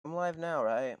live now,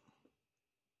 right?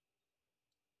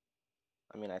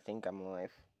 I mean, I think I'm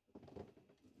live.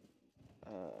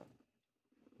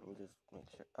 Let me just make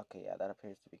sure. Okay, yeah, that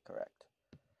appears to be correct.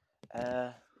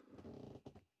 Let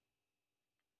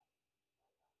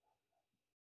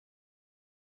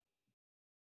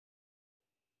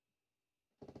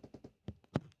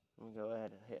me go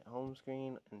ahead and hit home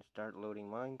screen and start loading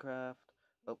Minecraft.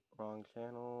 Oh, wrong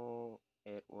channel.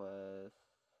 It was...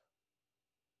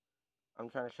 I'm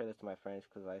trying to show this to my friends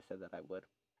because I said that I would.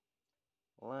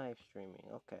 Live streaming,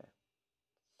 okay.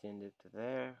 Send it to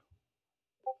there.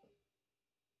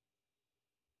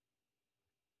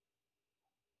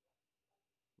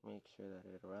 Make sure that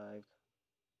it arrived.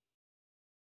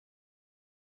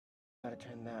 Gotta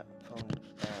turn that phone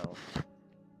down.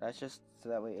 That's just so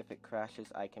that way if it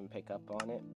crashes, I can pick up on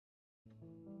it.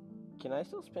 Can I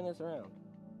still spin this around?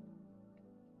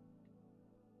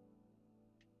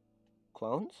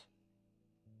 Clones?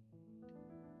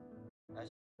 That's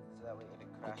so that way if it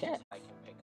crashes, I can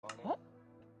pick up on it. What?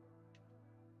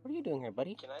 What are you doing here,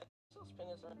 buddy? Can I still spin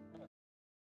this around?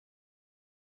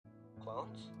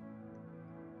 Clones?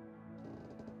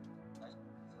 That's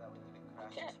so that way if it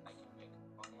crashes, I can pick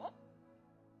up on it. What?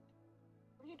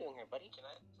 What are you doing here, buddy? Can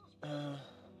I still spin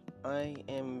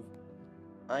this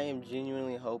I am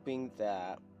genuinely hoping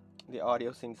that the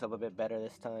audio syncs up a bit better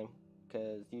this time,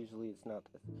 because usually it's not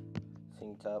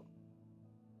synced up.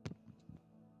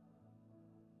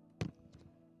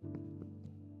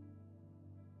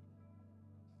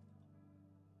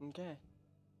 Okay.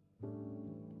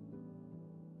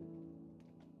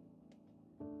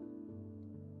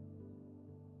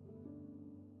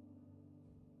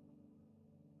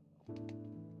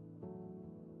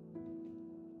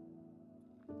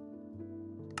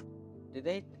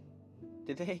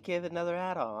 Did they give another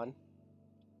add-on?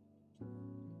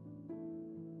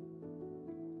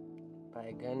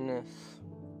 My goodness.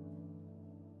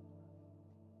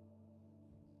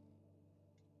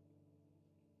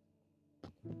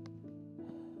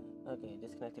 Okay,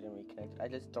 disconnected and reconnected. I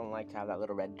just don't like to have that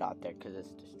little red dot there because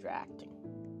it's distracting.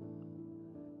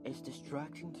 It's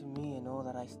distracting to me and all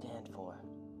that I stand for.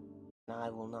 And I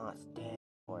will not stand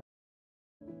for it.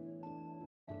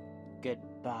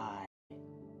 Goodbye.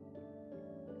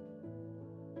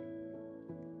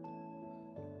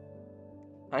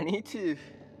 I need to...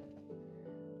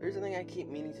 There's something I keep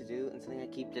meaning to do and something I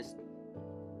keep just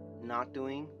not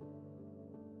doing.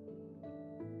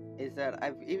 Is that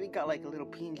I've even got like a little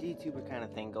PNG tuber kind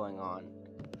of thing going on.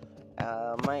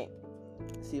 Might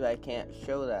see if I can't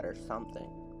show that or something.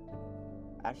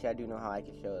 Actually, I do know how I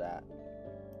can show that.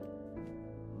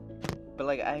 But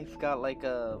like, I've got like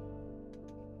a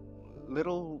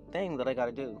little thing that I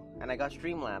gotta do. And I got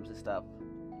Streamlabs and stuff.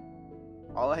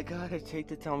 All I gotta take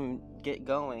to tell me get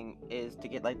going is to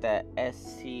get like that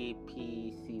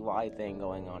SCPCY thing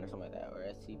going on or something like that. Or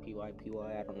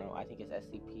SCPYPY, I don't know. I think it's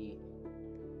SCPCY?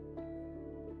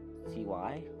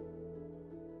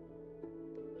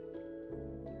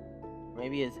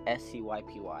 Maybe it's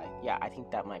SCYPY. Yeah, I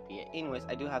think that might be it. Anyways,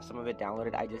 I do have some of it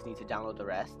downloaded. I just need to download the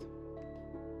rest.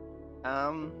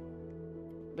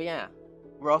 But yeah.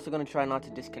 We're also going to try not to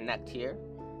disconnect here.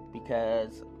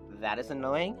 Because that is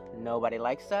annoying. Nobody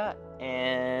likes that.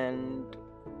 And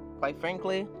quite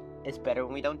frankly, it's better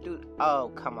when we don't do...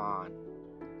 Oh, come on.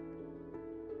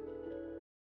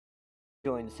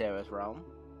 Join Sarah's realm.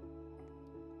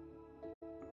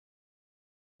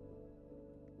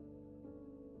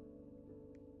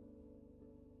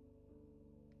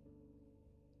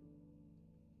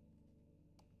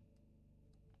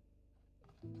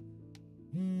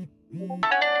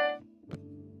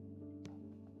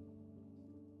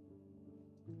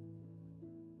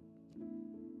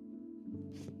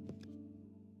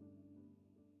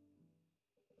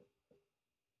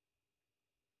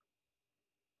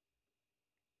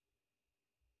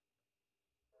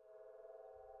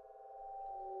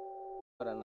 But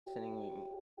I'm listening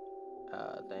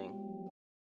thing.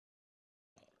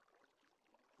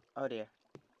 Oh dear.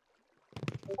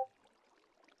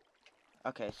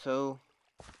 Okay, so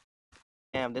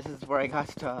damn, this is where I got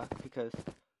stuck because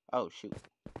oh shoot.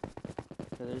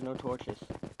 So there's no torches.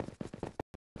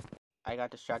 I got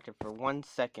distracted for 1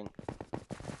 second.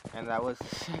 And that was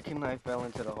the second I fell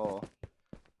into the hole.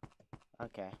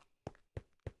 Okay.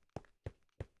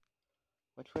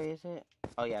 Which way is it?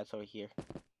 Oh yeah, it's over here.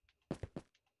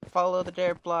 Follow the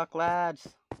dirt block, lads.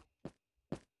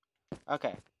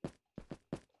 Okay.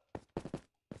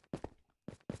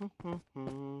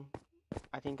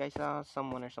 I think I saw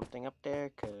someone or something up there.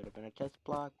 Could have been a test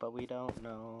block, but we don't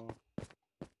know.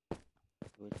 It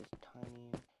was just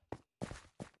tiny.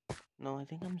 No, I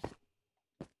think I'm...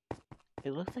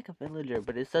 It looks like a villager,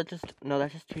 but it's not just... No,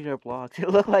 that's just 2 dirt blocks. It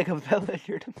looked like a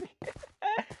villager to me.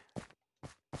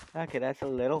 Okay, that's a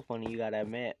little funny, you gotta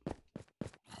admit.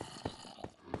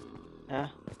 Huh?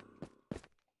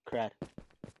 Crud.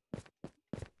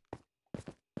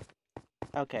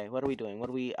 Okay, what are we doing? What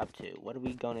are we up to? What are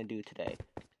we gonna do today?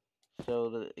 So,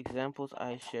 the examples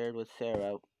I shared with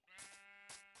Sarah...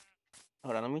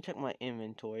 Hold on, let me check my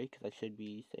inventory, because I should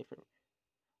be safer.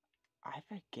 I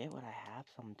forget what I have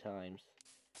sometimes.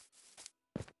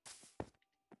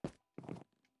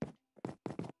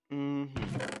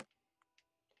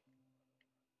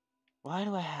 Why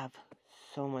do I have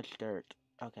so much dirt?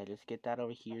 Okay, just get that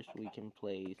over here so we can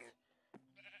place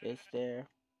this there.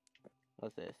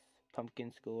 What's this?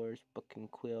 Pumpkin scores, book and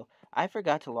quill. I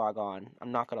forgot to log on.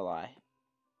 I'm not gonna lie.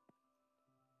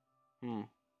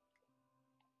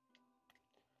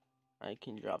 I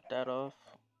can drop that off.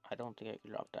 I don't think I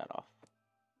can drop that off.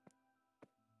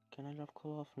 Can I drop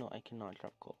coal off? No, I cannot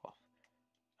drop coal off.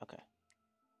 Okay.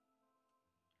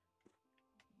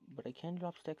 But I can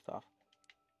drop sticks off.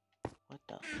 What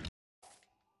the?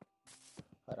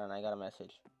 Hold on, I got a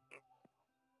message.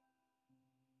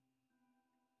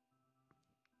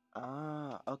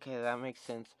 Ah, okay, that makes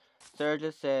sense. Sarah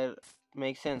just said,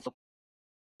 makes sense.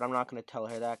 But I'm not going to tell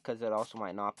her that because it also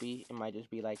might not be. It might just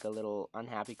be like a little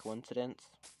unhappy coincidence.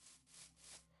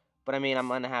 But I mean,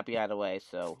 I'm unhappy either way,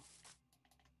 so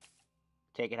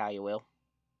take it how you will.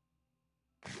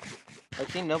 Like,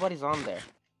 see, nobody's on there.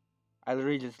 I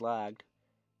literally just lagged.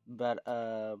 But,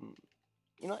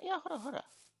 you know, yeah, hold on.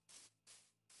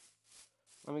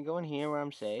 Let me go in here where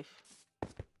I'm safe.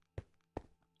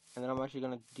 And then I'm actually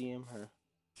going to DM her.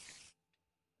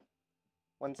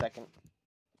 1 second.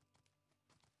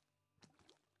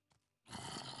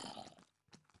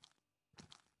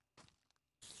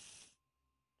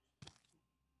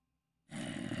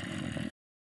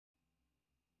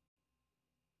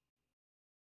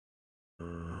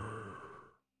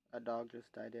 A dog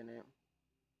just died in it.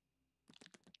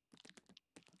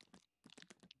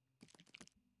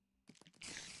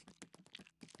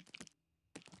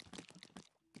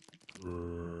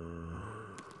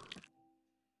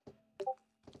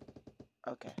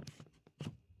 Okay.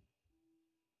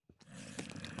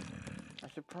 I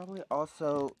should probably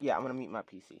also... Yeah, I'm going to mute my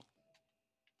PC.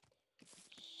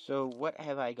 So, what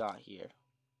have I got here?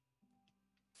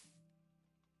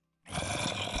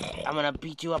 I'm gonna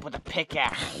beat you up with a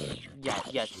pickaxe. Yeah,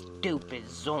 you stupid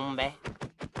zombie.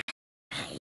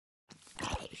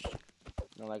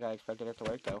 Not like I expected it to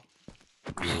work, though.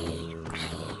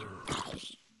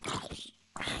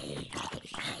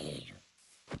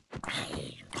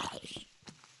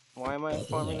 Why am I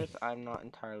farming this? I'm not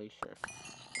entirely sure.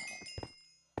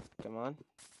 Come on.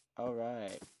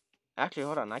 Alright. Actually,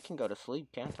 hold on. I can go to sleep,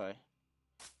 can't I?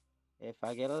 If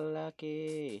I get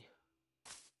lucky.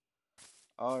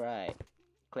 Alright.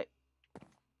 Click.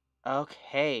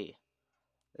 Okay.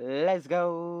 Let's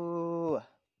go.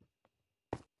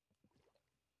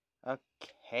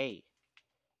 Okay.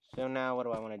 So now what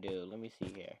do I want to do? Let me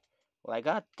see here. Well, I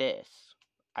got this.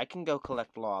 I can go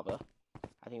collect lava.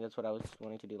 I think that's what I was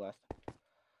wanting to do last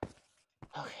time.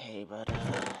 Okay, but,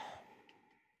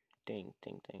 ding.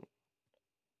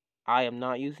 I am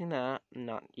not using that.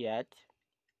 Not yet.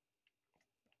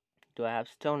 Do I have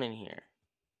stone in here?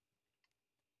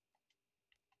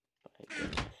 My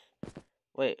goodness.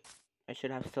 Wait, I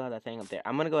should have still have that thing up there.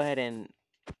 I'm gonna go ahead and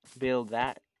build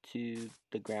that to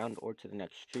the ground or to the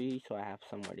next tree so I have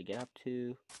somewhere to get up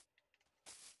to.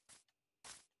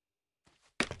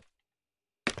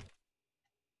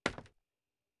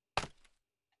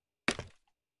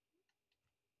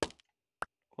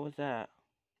 What was that?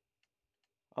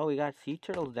 Oh, we got sea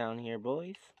turtles down here,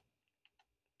 boys.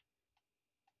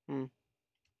 Yeah,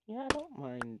 I don't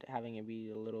mind having it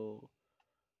be a little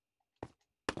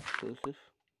exclusive.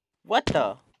 What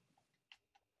the?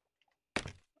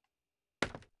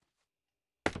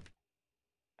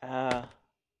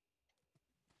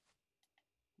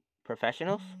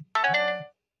 Professionals?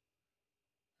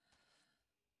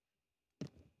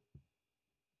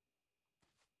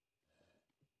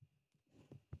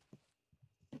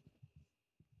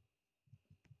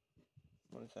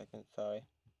 One second, sorry.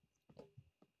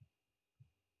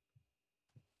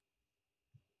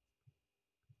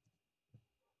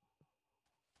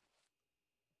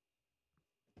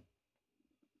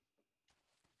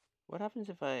 What happens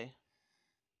if I...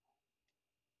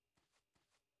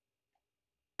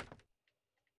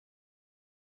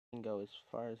 can go as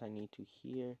far as I need to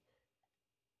here?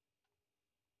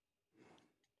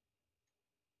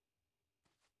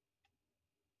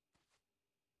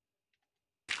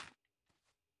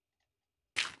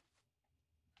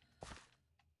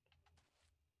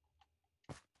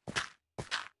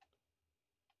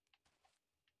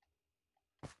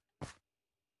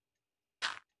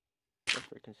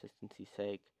 consistency's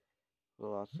sake,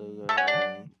 we'll also go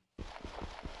ahead and...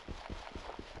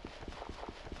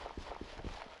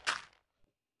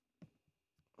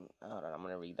 Hold on, I'm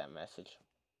gonna read that message.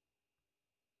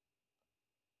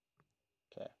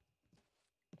 Okay.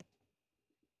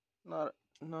 Not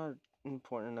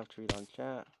important enough to read on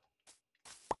chat.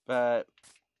 But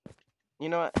you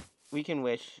know what? We can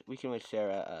wish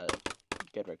Sarah a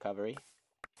good recovery.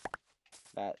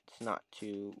 That's not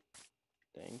too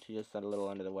thing. She's just a little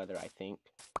under the weather, I think.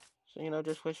 So, you know,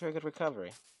 just wish her a good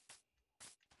recovery.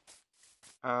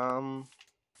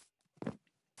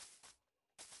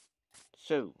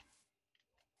 So,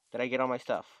 did I get all my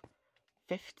stuff?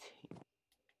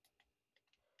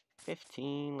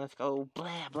 15, let's go.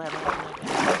 Blah, blah, blah, blah,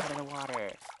 blah, out of the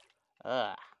water.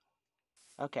 Ugh.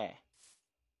 Okay.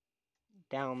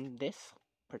 Down this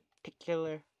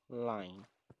particular line.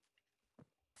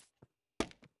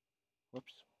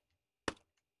 Whoops.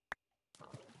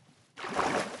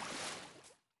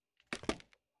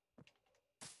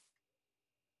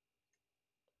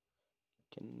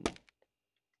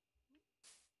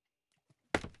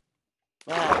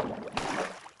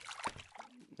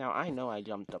 Now, I know I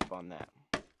jumped up on that.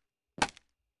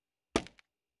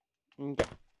 Okay.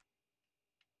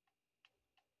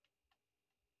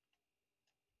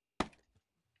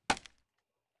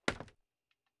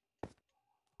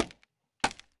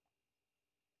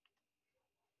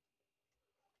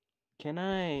 Can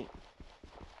I...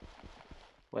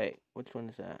 Wait, which one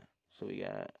is that? So we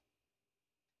got...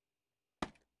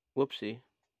 Whoopsie.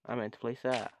 I meant to place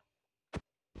that.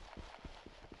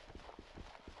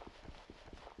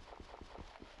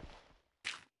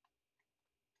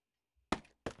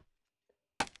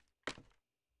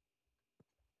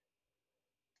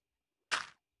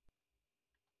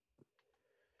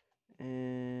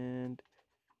 And...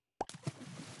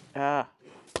 Ah.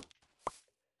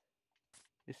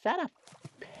 Is that a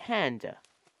panda?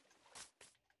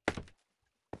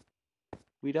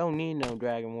 We don't need no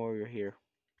dragon warrior here.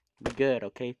 Be good,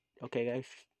 okay? Okay, guys?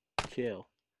 Chill.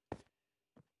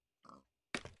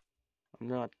 I'm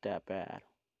not that bad.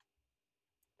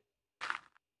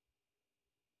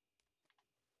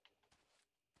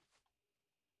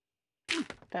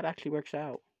 That actually works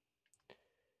out.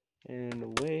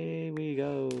 And away we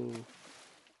go.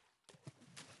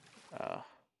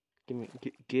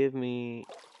 Give me,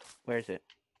 where is it?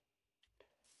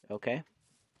 Okay.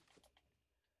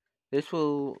 This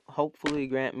will hopefully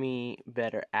grant me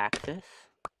better access,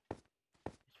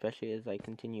 especially as I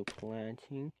continue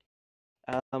planting.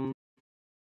 Yeah.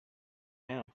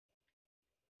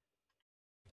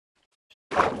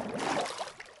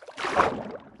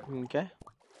 Okay.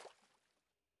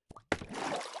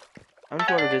 I'm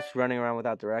sort of just running around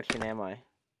without direction, am I?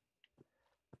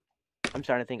 I'm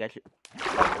starting to think I should...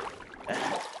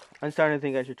 I'm starting to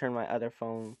think I should turn my other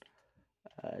phone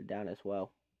down as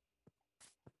well.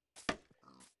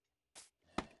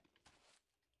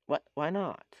 What? Why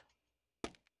not?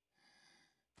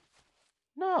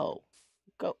 No.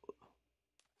 Go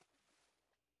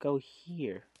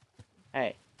here.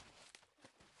 Hey.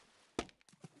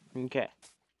 Okay.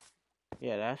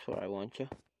 Yeah, that's where I want you.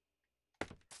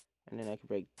 And then I can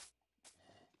break...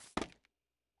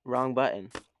 Wrong button.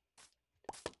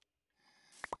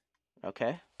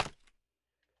 Okay.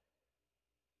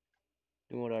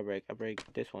 And what do I break? I break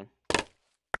this one.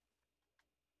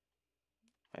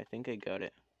 I think I got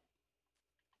it.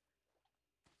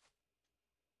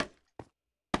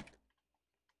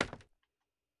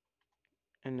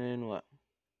 And then what?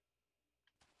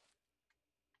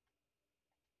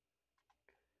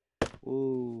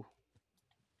 Ooh.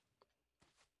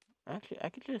 Actually, I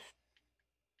could just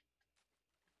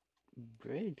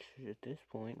bridge at this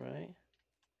point, right?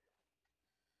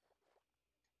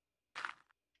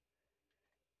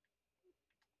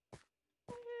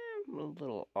 I'm a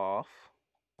little off.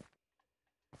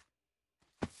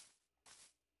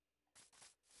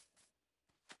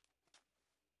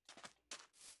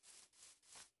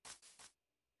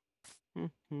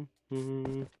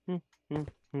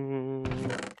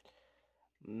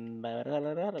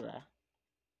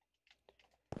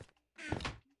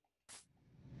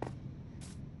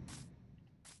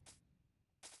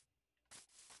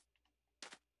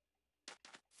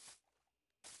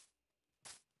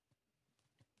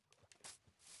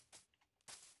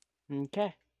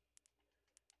 Okay.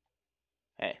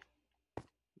 Hey.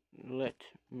 Let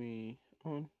me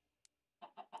on.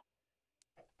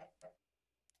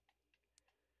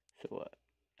 So what?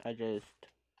 I just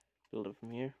build it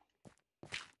from here.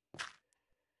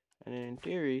 And in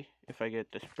theory, if I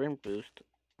get the sprint boost,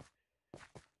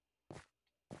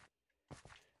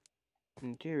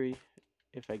 in theory,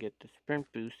 if I get the sprint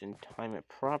boost and time it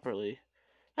properly.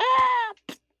 Ah!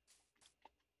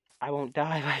 I won't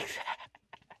die like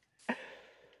that.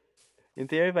 In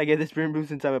theory, if I get the sprint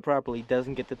boost and time it properly, it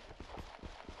doesn't get the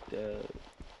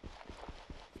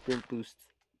sprint boost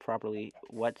properly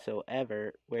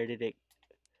whatsoever. Where did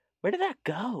that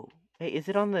go? Hey, is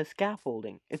it on the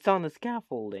scaffolding? It's on the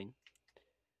scaffolding.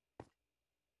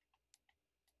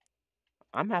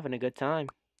 I'm having a good time.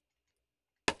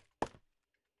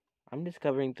 I'm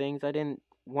discovering things I didn't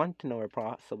want to know were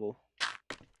possible.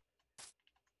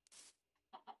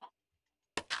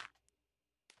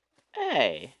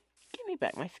 Hey, give me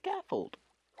back my scaffold.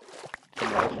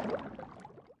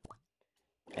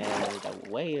 And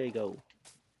away I go.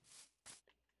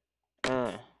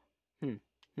 Uh, hmm.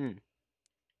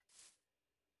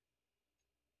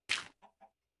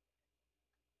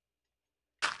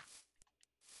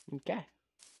 Okay.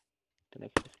 Then I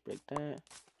can just break that.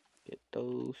 Get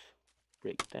those.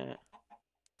 Break that.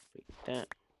 Break that.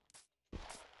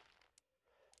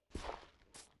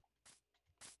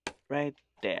 Right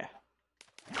there.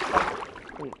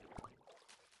 Ooh.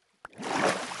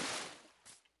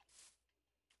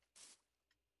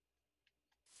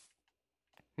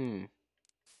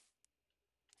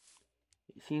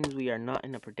 It seems we are not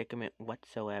in a predicament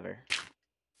whatsoever.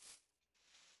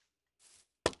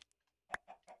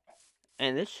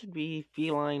 And this should be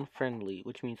feline friendly,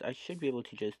 which means I should be able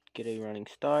to just get a running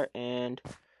start and...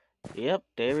 Yep,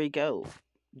 there we go.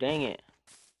 Dang it.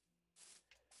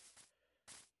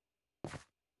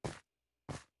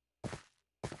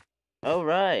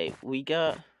 Alright, we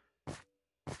got...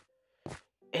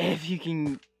 If you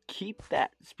can keep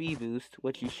that speed boost,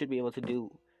 which you should be able to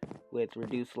do with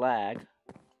reduced lag,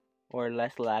 or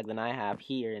less lag than I have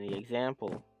here in the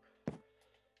example.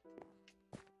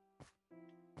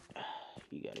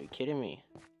 You gotta be kidding me.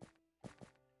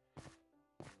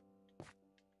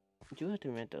 I do have to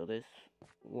admit though, this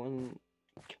one...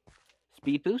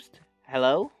 Speed boost?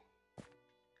 Hello?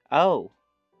 Oh.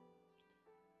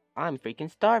 I'm freaking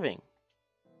starving.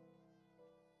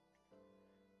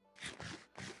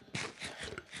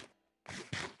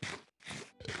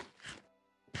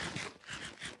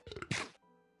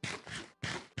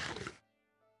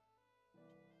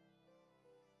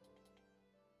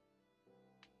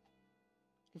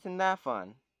 Isn't that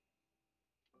fun?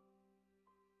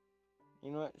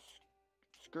 You know what?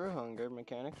 Screw hunger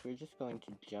mechanics. We're just going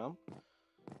to jump.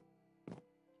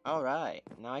 Alright.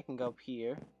 Now I can go up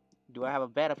here. Do I have a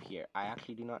bed up here? I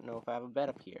actually do not know if I have a bed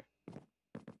up here.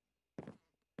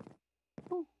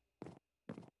 Ooh.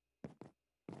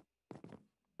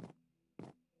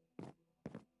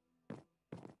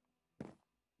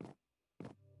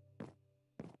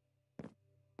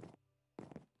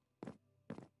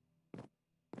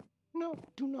 No,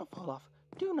 do not fall off.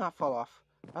 Do not fall off.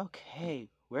 Okay,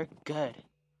 we're good.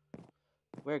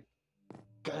 We're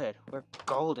good. We're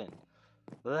golden.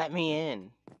 Let me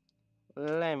in.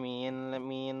 Let me in, let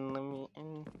me in, let me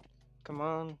in. Come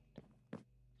on.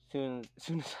 Soon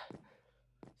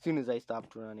as I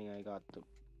stopped running, I got the...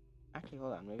 Actually,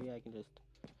 hold on. Maybe I can just...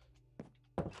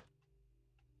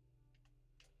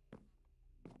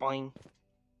 Boing.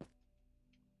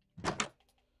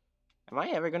 Am I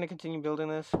ever going to continue building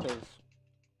this? Because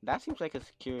that seems like a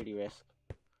security risk.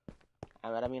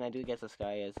 But I mean, I do guess the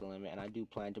sky is the limit, and I do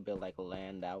plan to build like a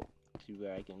land out to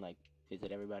where I can like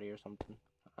visit everybody or something.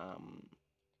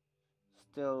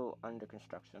 Still under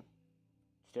construction.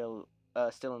 Still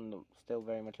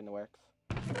very much in the works.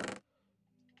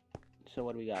 So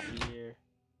what do we got here?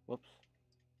 Whoops.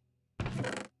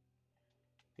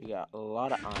 We got a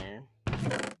lot of iron.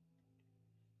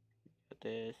 Put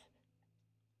this.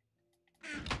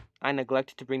 I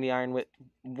neglected to bring the iron with.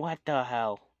 What the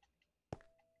hell?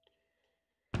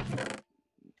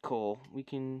 Coal. We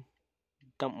can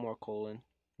dump more coal in.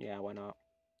 Yeah, why not?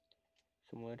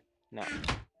 Some wood. No.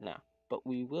 But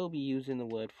we will be using the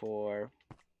wood for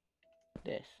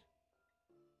this.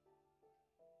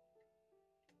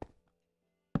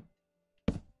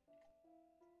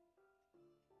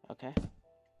 Okay.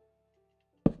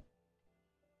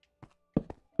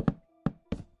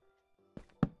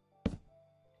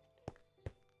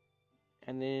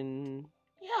 And then,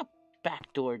 yeah,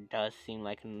 back door does seem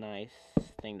like a nice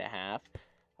thing to have.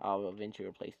 I'll eventually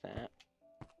replace that.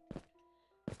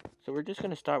 So we're just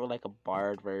gonna start with like a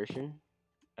barred version.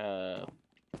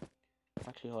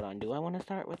 Actually, hold on. Do I want to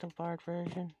start with a barred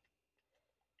version?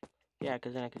 Yeah,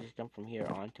 because then I can just jump from here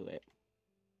onto it.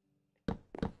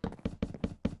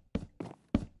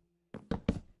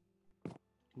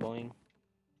 Boing.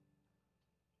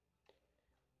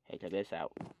 Hey, check this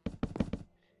out.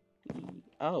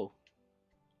 Oh,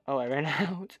 I ran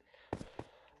out.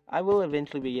 I will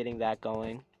eventually be getting that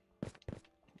going.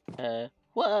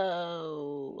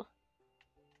 Whoa!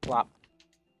 Flop.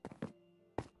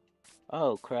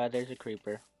 Oh, crud, there's a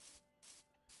creeper.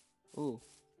 Ooh.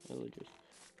 Ooh, just...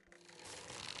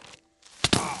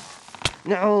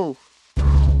 No!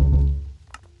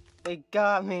 They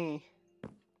got me!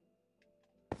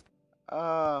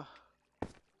 I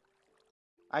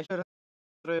should have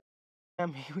thrown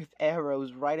me with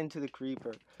arrows right into the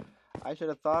creeper. I should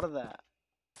have thought of that.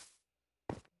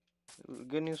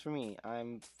 Good news for me.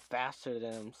 I'm faster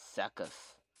than them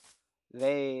suckers.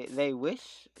 They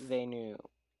wish they knew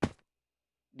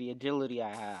the agility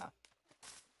I have.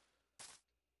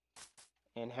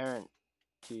 Inherent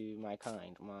to my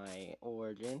kind, my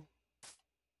origin.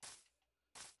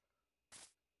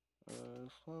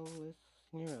 Slowest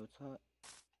Nero.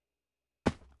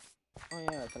 Oh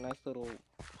yeah, it's a nice little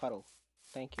puddle.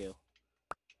 Thank you.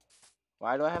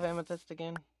 Why do I have amethyst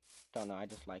again? Don't know, I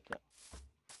just like it.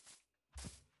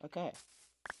 Okay.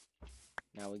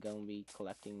 Now we're gonna be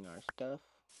collecting our stuff.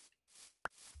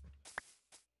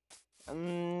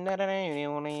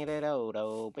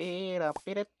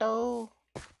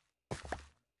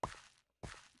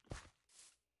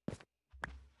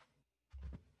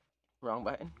 Wrong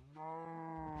button.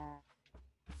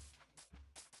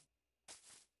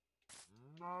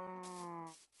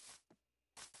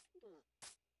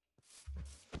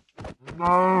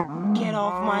 Get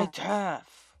off my turf!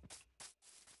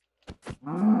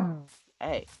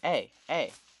 Hey, hey,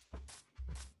 hey.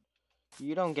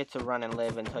 You don't get to run and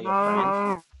live and tell your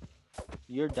friends.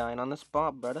 You're dying on the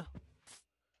spot, brother.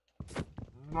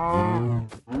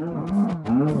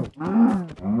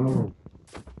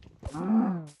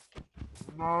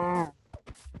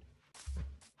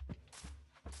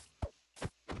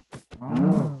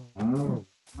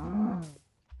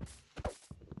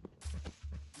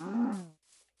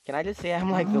 Can I just say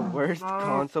I'm like the worst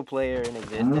console player in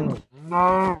existence?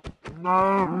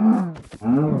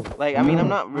 Like, I mean, I'm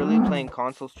not really playing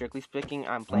console, strictly speaking.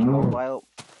 I'm playing mobile,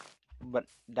 but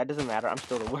that doesn't matter. I'm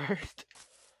still the worst.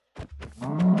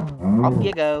 Off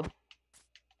you go.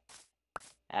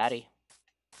 Addy.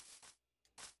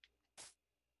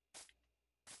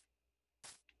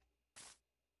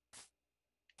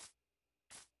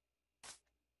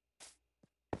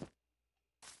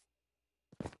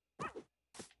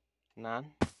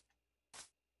 Nan.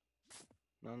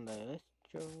 Nan de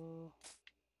esto.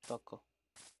 Toco.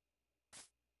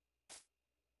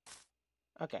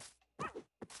 Okay.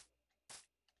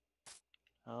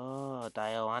 Oh,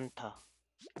 Diawanta.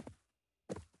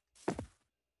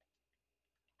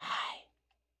 Hi.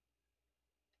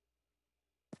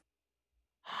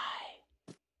 Hi.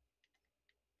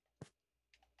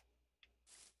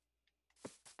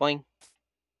 Boing.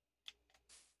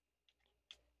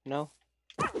 No.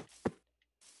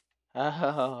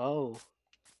 Oh.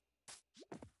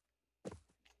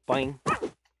 Boing.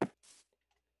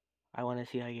 I want to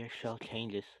see how your shell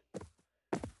changes.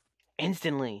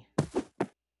 Instantly.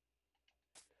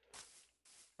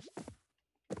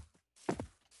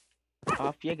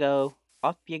 Off you go.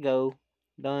 Off you go.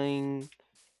 Ding.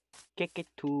 Kick it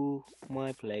to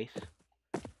my place.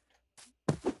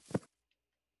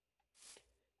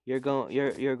 You're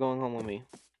going home with me.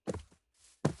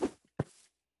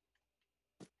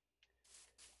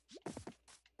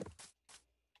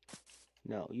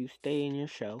 No, you stay in your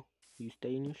shell. You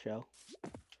stay in your shell.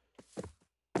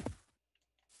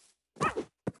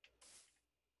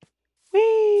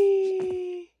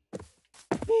 Whee!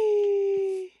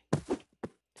 Whee!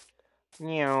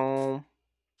 Meow.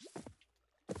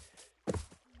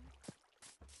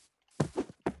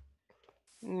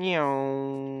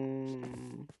 Meow.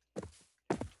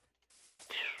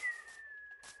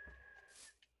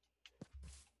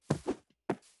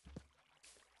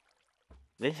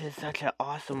 This is such an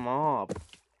awesome mob.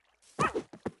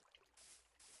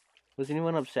 Was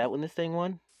anyone upset when this thing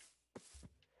won?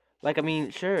 Like, I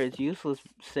mean, sure, it's useless,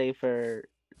 say, for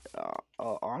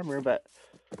armor, but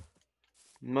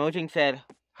Mojang said,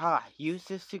 "Ha,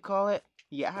 useless to call it?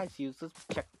 Yeah, it's useless.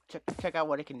 Check out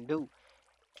what it can do.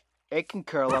 It can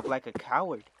curl up like a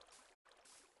coward.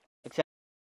 Except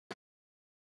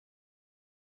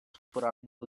what I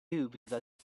do because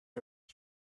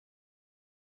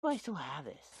I still have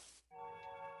this.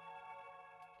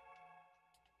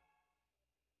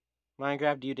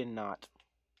 Minecraft, you did not.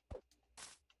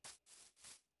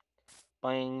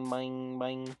 Bang, bang,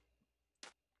 bang.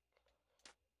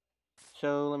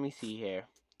 So let me see here.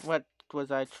 What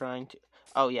was I trying to?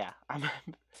 Oh yeah,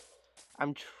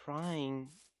 I'm trying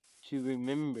to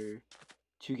remember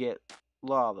to get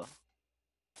lava.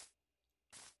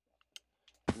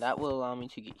 that will allow me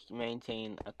to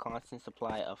maintain a constant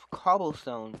supply of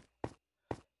cobblestone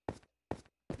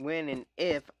when and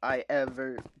if I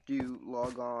ever do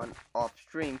log on off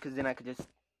stream, because then I could just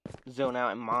zone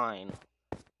out and mine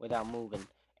without moving.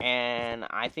 And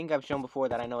I think I've shown before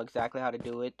that I know exactly how to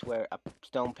do it, to where a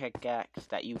stone pickaxe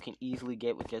that you can easily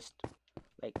get with just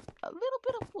like a little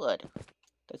bit of wood,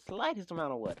 the slightest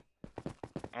amount of wood,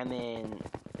 and then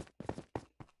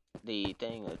the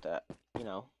thing is that, you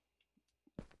know,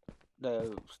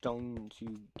 the stones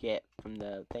you get from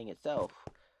the thing itself,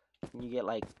 you get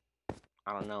like,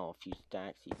 I don't know, a few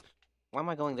stacks each. Why am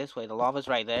I going this way? The lava's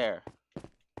right there.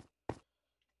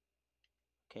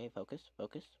 Okay, focus,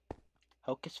 focus.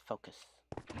 Hocus focus.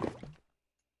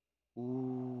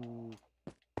 Ooh.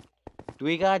 Do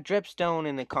we got dripstone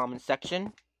in the comment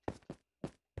section?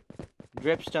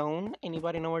 Dripstone?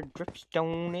 Anybody know where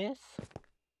dripstone is?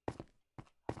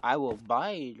 I will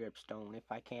buy dripstone if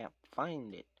I can't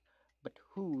find it. But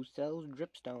who sells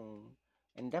dripstone?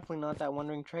 And definitely not that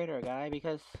wandering trader guy,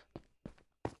 because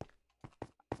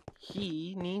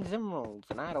he needs emeralds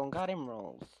and I don't got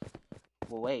emeralds.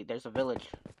 Well, wait, there's a village.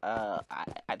 I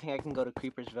think I can go to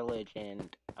Creeper's village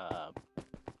and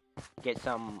get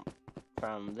some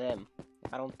from them.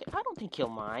 I don't think he'll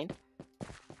mind.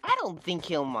 I don't think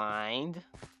he'll mind.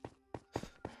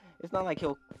 It's not like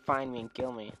he'll find me and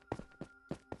kill me.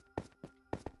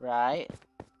 Right?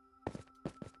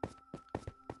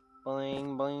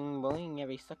 Boing, boing, boing,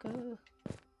 every sucker.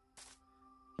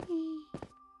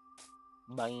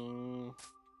 Boing.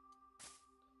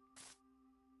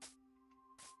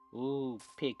 Ooh,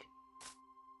 pig.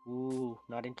 Ooh,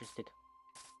 not interested.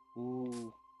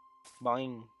 Ooh,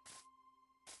 boing.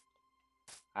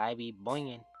 I be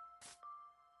boinging.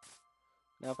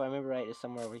 Now, if I remember right, it's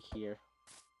somewhere over here.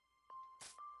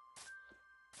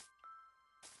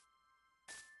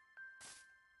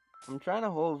 I'm trying to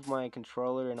hold my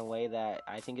controller in a way that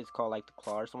I think it's called like the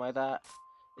claw or something like that.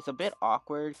 It's a bit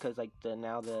awkward because like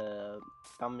now the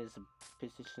thumb is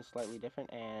positioned slightly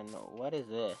different. And what is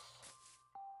this?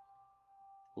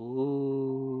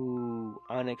 Ooh,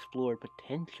 unexplored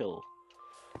potential.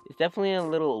 It's definitely a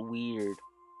little weird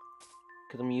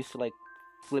because I'm used to like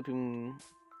flipping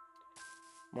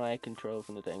my control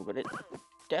from the thing, but it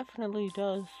definitely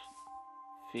does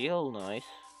feel nice.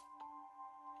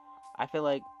 I feel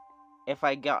like if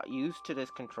I got used to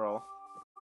this control,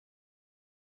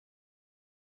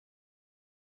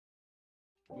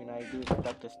 I mean, I do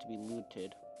expect this to be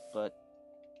looted, but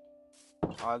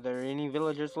are there any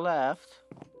villagers left?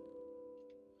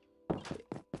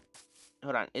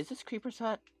 Hold on, is this Creeper's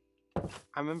hut?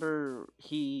 I remember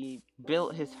he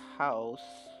built his house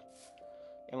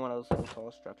in one of those little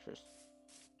tall structures.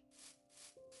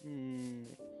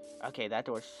 Okay, that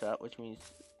door's shut, which means,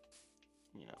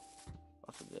 you know,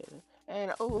 also good.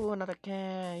 And, oh, another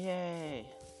can, yay!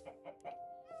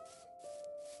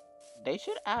 They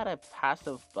should add a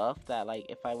passive buff that, like,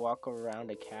 if I walk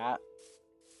around a cat...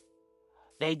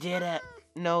 They did it!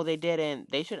 No, they didn't.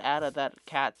 They should add it that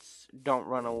cats don't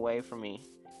run away from me.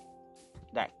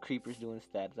 That creepers do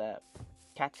instead. That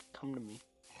cats come to me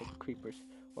like creepers.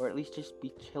 Or at least just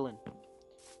be chilling.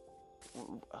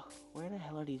 Where the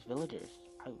hell are these villagers?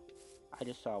 I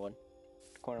just saw one.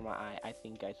 Corner of my eye. I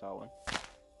think I saw one.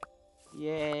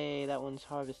 Yay, that one's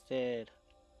harvested.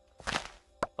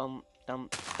 Bum dum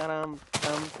da-dum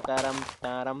dum da-dum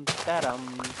da-dum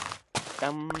da-dum.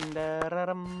 Dum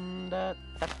da-da-dum da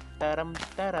da-dum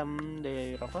da-dum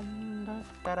da-dum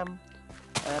da-dum.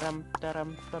 Da-dum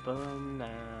da-dum ba-bum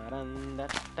da-dum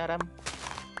da-dum.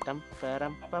 Dum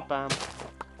ba-dum ba-bum.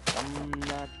 Dum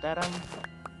da-dum.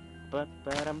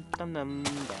 Ba-ba-dum dum-dum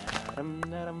da-dum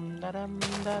da-dum da-dum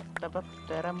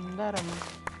da-da-ba-da-dum da-dum.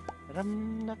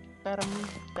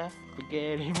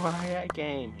 Forgetting why I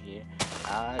came here.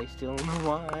 I still don't know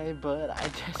why, but I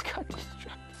just got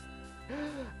distracted.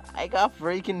 I got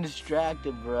freaking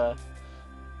distracted, bruh.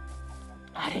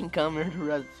 I didn't come here to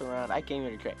rest around. I came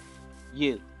here to trade.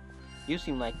 You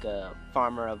seem like a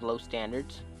farmer of low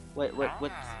standards. What's...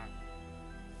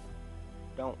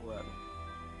 Don't worry.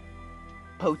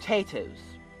 Potatoes.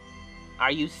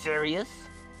 Are you serious?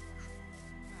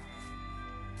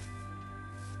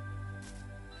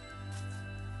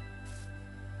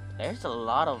 There's a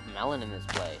lot of melon in this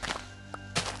place.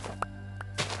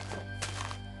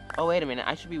 Oh, wait a minute.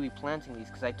 I should be replanting these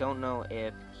because I don't know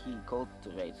if he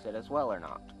cultivates it as well or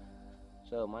not.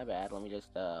 So, my bad. Let me just,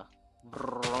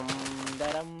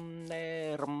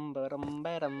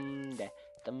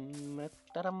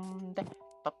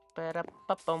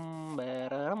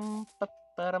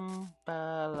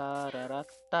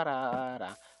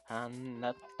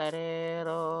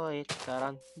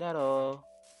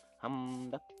 Da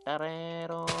da da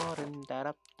da da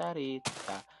da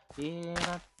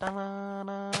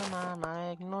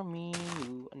da ignore me,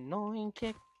 you annoying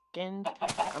chickens.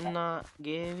 I'm not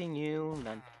giving you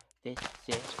none. This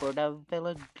is for the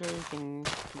villagers in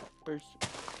Cooper's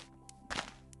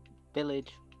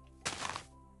village.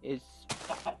 It's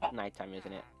nighttime,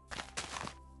 isn't it?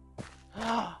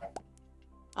 Oh,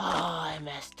 I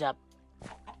messed up.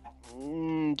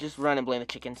 Just run and blame the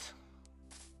chickens.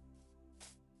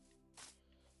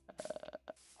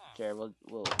 Jared,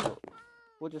 we'll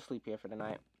just sleep here for the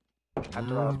night.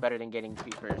 After all, it's better than getting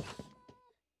creepers.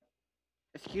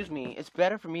 Excuse me, it's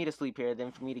better for me to sleep here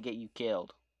than for me to get you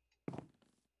killed.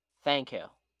 Thank you.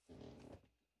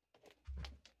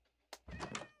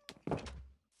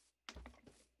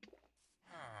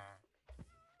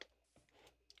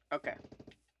 Okay.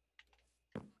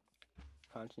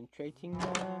 Concentrating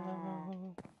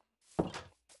now.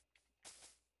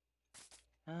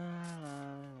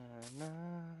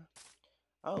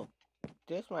 Oh,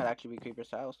 this might actually be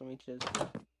Creeper's house. Let me just...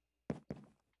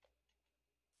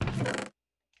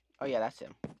 Oh yeah, that's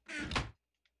him.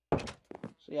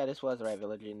 So yeah, this was the right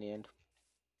villager in the end.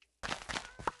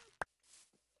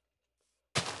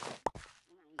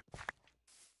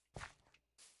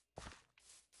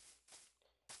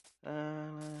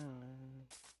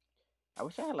 I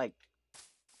wish I had like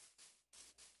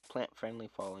plant-friendly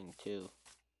falling too.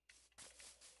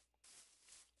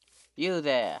 You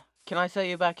there? Can I sell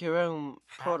you back your own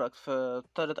products for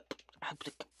potatoes?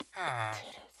 Potatoes.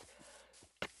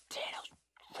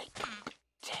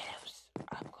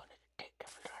 I'm gonna take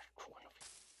every last one of you.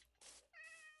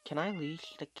 Can I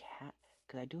leash the cat?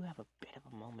 Cause I do have a bit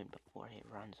of a moment before it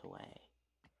runs away.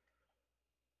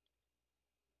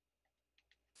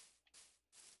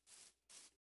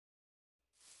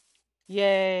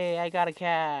 Yay! I got a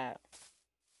cat.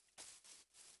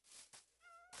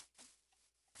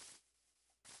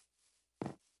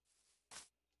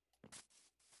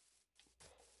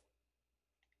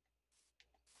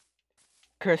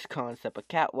 Cursed concept, a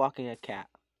cat walking a cat.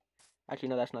 Actually,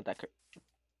 no, that's not that cursed.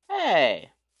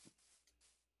 Hey!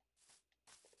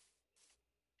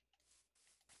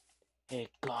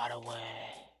 It got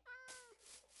away.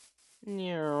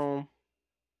 No.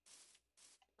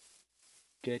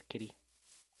 Good kitty.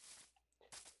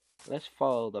 Let's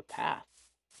follow the path.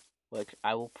 Which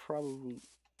I will probably...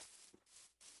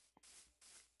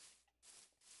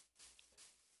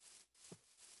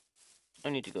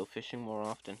 I need to go fishing more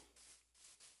often.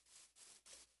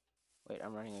 Wait,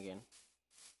 I'm running again.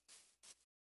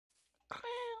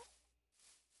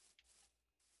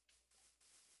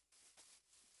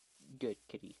 Good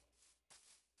kitty.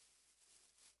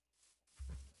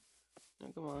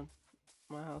 Now, come on.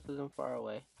 My house isn't far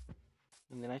away.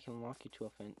 And then I can walk you to a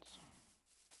fence.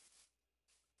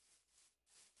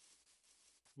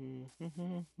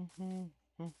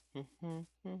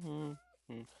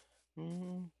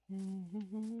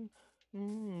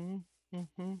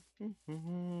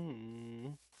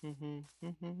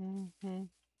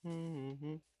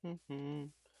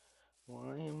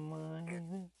 Why am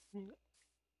I...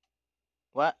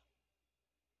 What?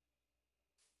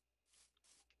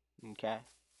 Okay.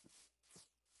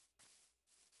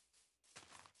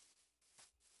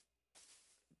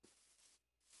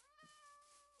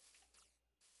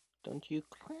 Don't you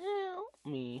clown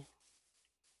me.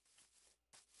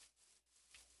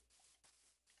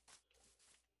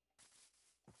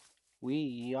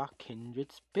 We are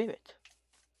kindred spirit.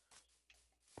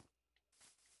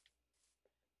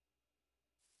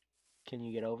 Can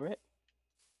you get over it?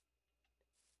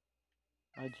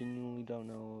 I genuinely don't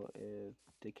know if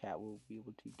the cat will be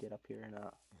able to get up here or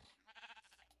not.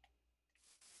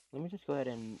 Let me just go ahead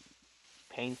and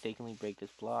painstakingly break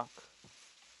this block.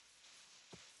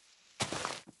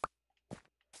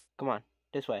 Come on,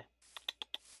 this way.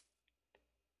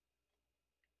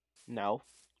 No.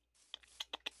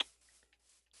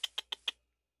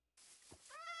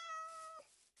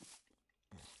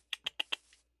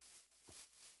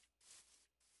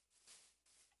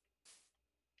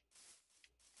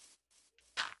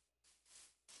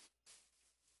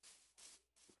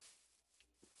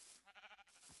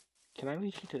 Can I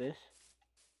leash you to this?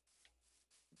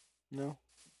 No.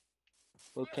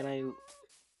 Well, can I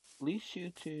leash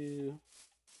you to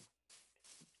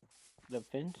the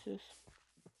fences?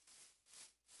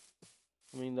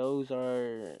 I mean, those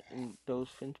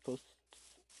fence posts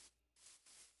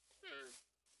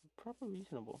probably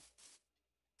reasonable.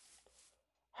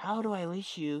 How do I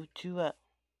leash you to a...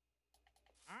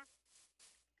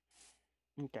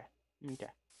 Okay,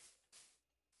 okay.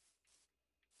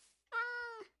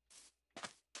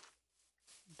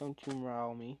 Don't you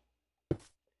rile me.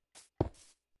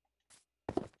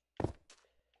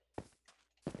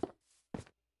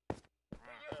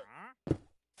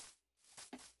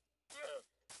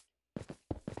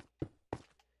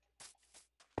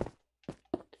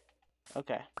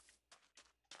 Okay.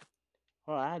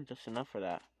 Well, I had just enough for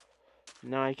that.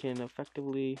 Now I can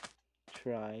effectively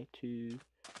try to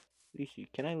leash you.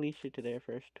 Can I leash you to there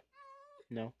first?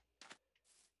 No.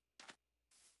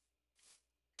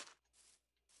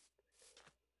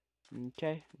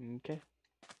 Okay, okay.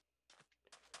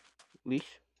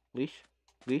 Leash, leash,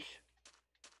 leash,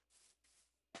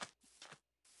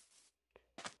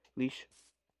 leash.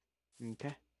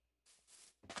 Okay.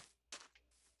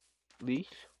 Leash?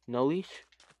 No leash?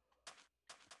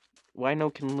 Why no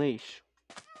can leash?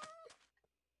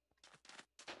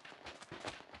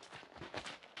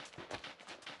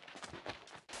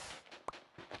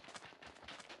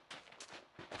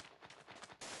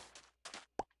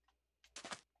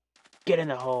 Get in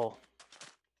the hole.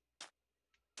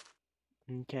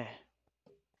 Okay.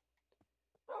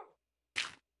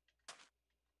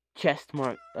 Chest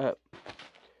mark.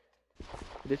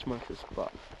 This marks the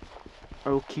spot. I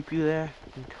will keep you there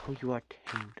until you are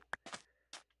tamed.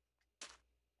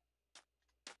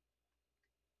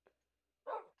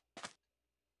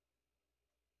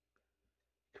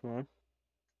 Come on.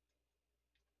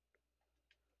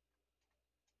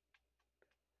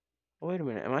 Oh, wait a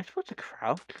minute. Am I supposed to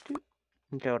crouch, dude?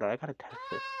 Okay, hold on. I gotta test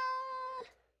this.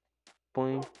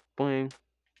 Boing, boing.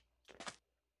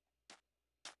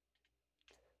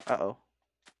 Uh-oh.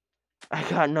 I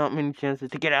got not many chances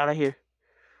to get out of here.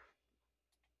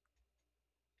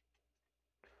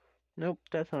 Nope,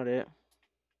 that's not it.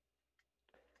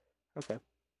 Okay.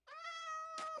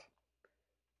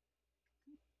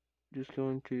 Just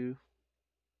going to...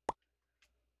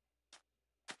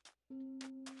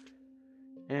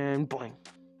 And boing.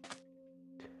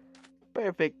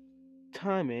 Perfect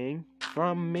timing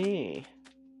from me.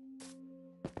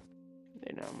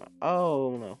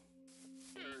 Oh, no.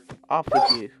 Off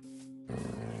with you.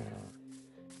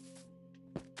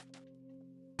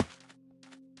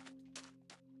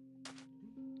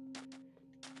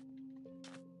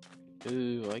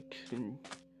 Ooh, I can...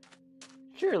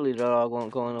 Surely the dog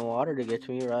won't go in the water to get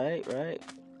to me, right? Right?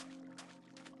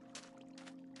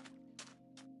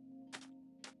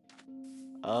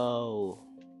 Oh.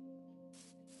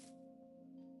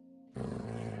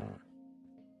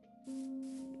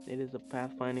 It is a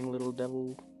pathfinding little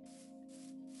devil.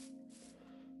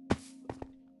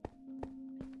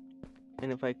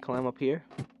 And if I climb up here?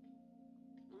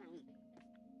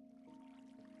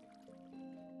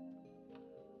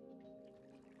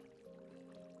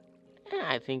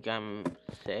 I think I'm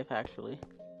safe, actually.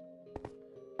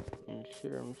 I'm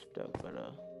sure I'm stuck, but,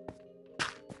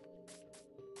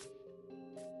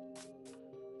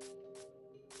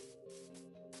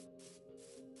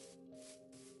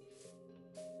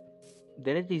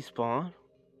 Did it despawn?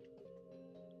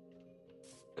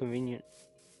 Convenient.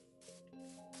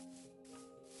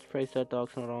 Pray that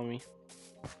dog's not on me.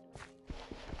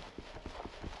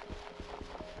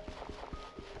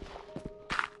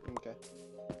 Okay.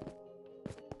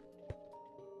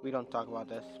 We don't talk about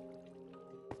this.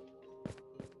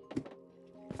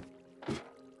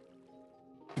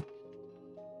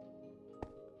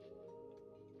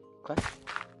 Clutch.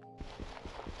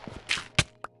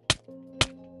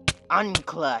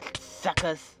 Unclutch,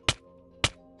 suckers.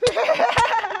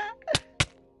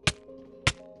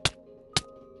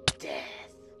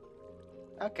 Death.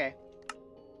 Okay.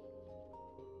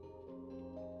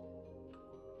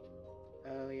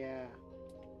 Oh yeah.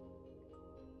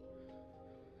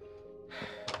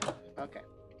 Okay.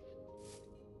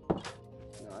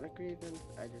 Not a grievance.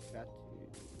 I just got to.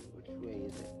 Which way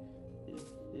is it? Is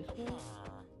this way?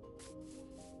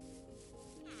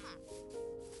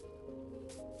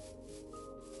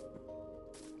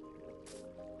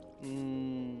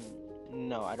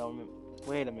 No, I don't remember.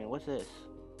 Wait a minute, what's this?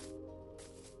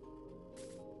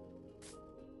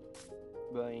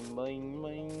 Boing, boing,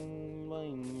 boing,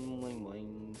 boing, boing,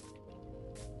 boing.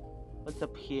 What's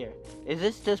up here? Is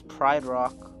this just Pride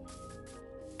Rock?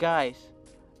 Guys,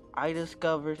 I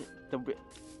discovered the...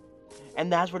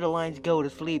 And that's where the lions go to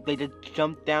sleep. They just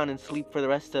jump down and sleep for the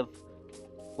rest of...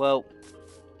 Well,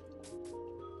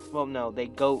 no, they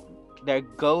go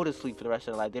to sleep for the rest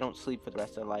of their life. They don't sleep for the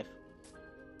rest of their life.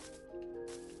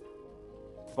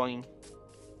 Boing.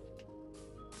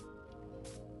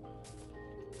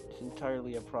 It's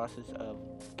entirely a process of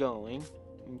going.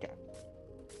 Okay.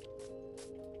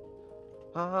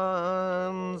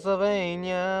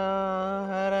 Pennsylvania,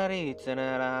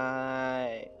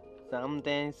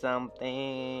 something,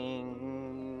 something.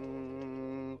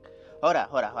 Hold on.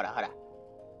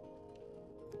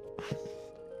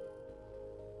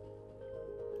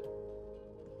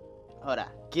 Hold on.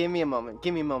 Give me a moment.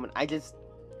 I just...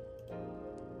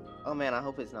 Oh man, I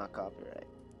hope it's not copyright.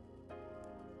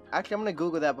 Actually, I'm gonna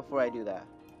Google that before I do that.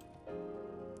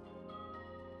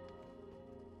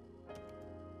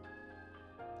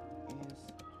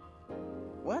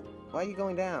 What? Why are you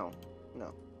going down?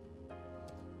 No.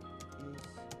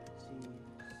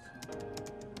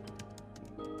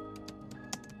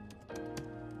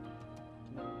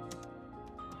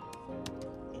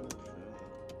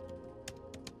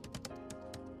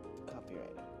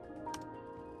 Copyright.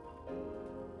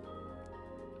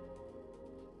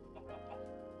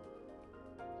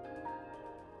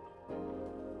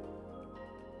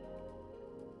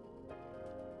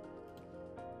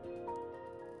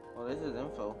 Well, this is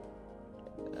info.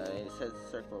 It says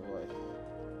circle voice.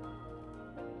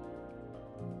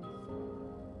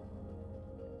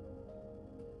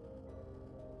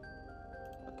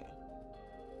 Okay.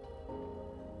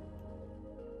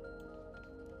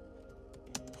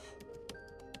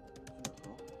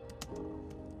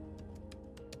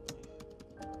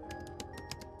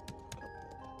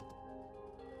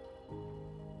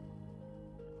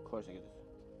 Of course I get this.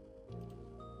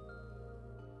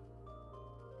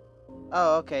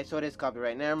 Oh, okay, so it is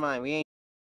copyright. Never mind, we ain't.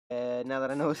 Now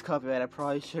that I know it's copyright, I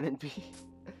probably shouldn't be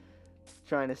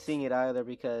trying to sing it either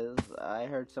because I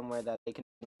heard somewhere that they can.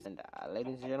 And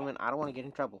ladies and gentlemen, I don't want to get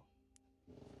in trouble.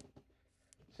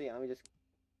 So yeah, let me just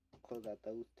close out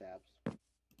those tabs.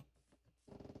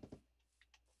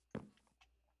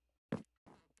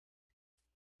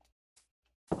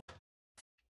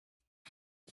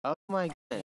 Oh my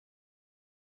goodness.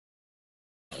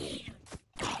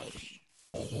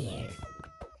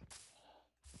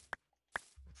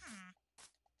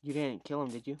 You didn't kill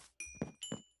him, did you?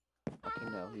 Okay,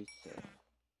 no, he's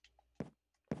safe.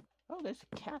 Oh, there's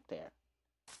a cat there.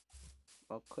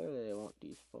 Well, clearly they won't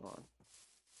despawn.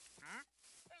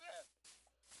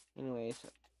 Anyways,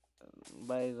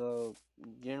 by the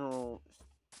general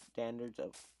standards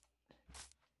of...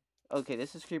 Okay,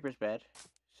 this is Creeper's bed.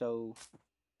 So,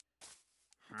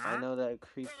 I know that a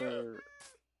Creeper...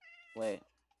 Wait.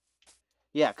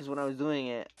 Yeah, because when I was doing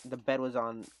it, the bed was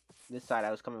on this side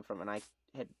I was coming from, and I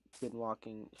had been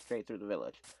walking straight through the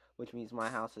village, which means my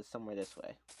house is somewhere this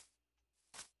way.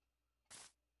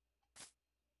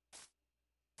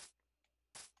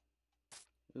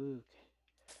 Okay.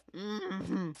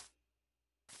 Mm-hmm.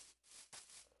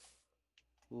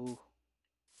 Ooh.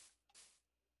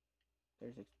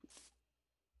 There's a...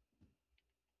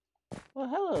 Well,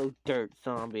 hello, dirt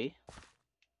zombie.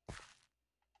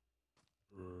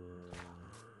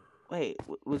 Wait,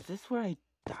 was this where I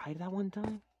died that one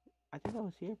time? I think I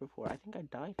was here before. I think I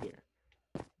died here.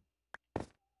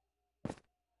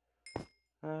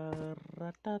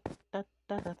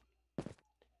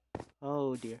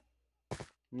 Oh dear.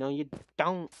 No, you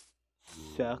don't,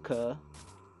 sucker.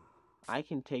 I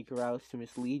can take routes to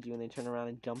mislead you and then turn around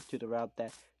and jump to the route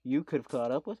that you could have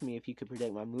caught up with me if you could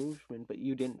predict my movement, but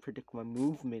you didn't predict my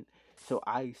movement. So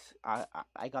I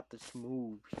got the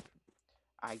smooth.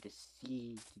 I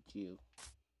deceived you.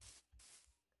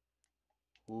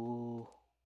 Ooh.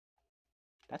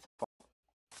 That's a fun.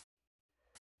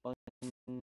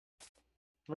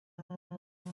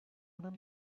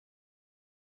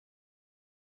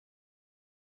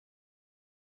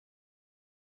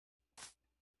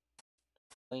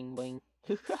 Bling bling.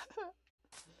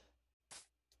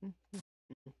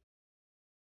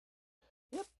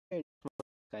 Yep, there's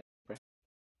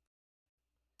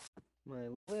my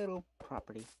little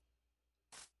property.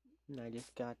 And I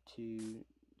just got to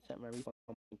set my respawn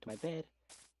point to my bed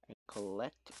and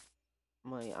collect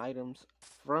my items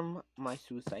from my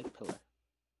suicide pillar.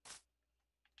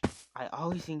 I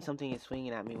always think something is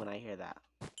swinging at me when I hear that.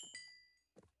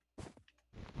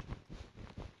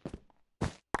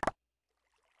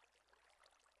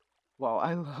 Wow,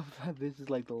 I love that this is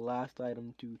like the last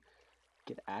item to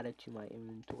get added to my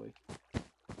inventory.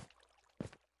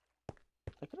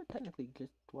 I could have technically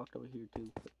just walked over here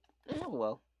too, but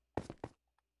well.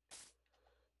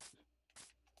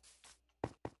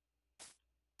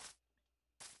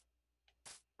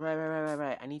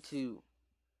 Right. I need to...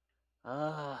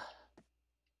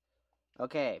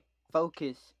 Okay,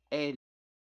 focus. Ed.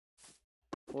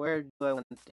 Where do I want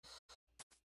this?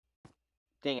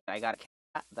 Dang it, I got a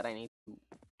cat that I need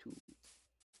to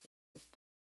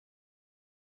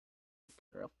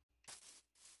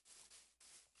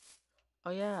Oh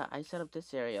yeah, I set up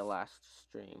this area last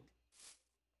stream.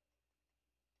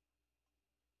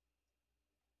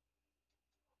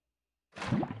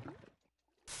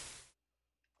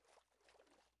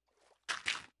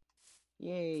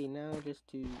 Yay, now just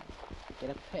to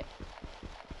get a pet.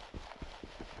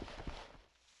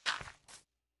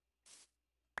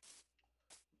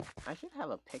 I should have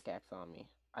a pickaxe on me.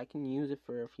 I can use it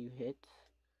for a few hits.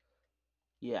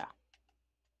 Yeah.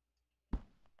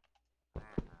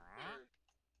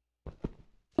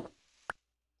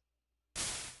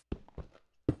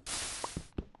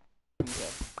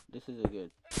 Okay. This is a good.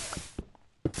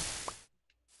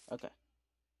 Okay.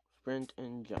 Sprint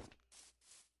and jump.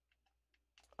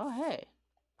 Oh, hey.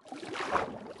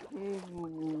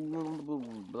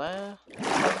 Blah.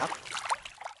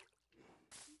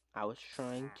 I was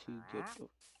trying to get...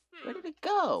 Where did it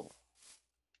go?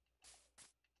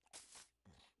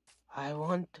 I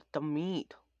want the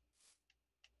meat.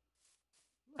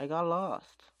 I got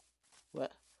lost.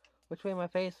 What? Which way am I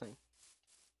facing?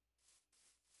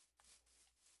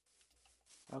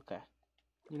 Okay.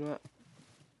 You know what?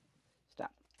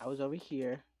 Stop. I was over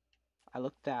here. I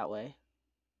looked that way.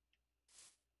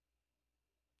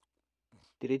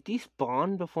 Did it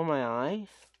despawn before my eyes?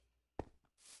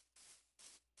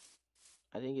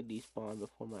 I think it despawned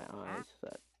before my eyes.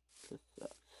 That just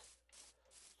sucks.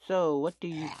 So, what do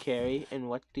you carry and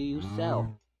what do you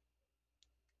sell?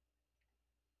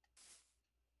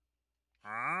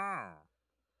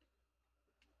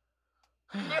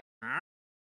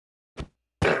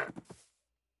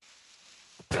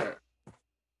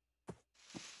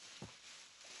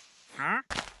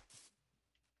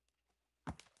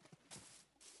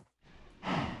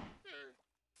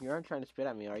 You aren't trying to spit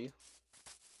at me, are you?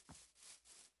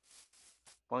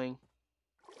 Boing.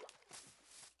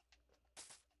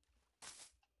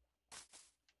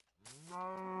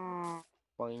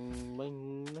 Boing,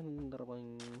 boing,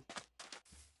 boing.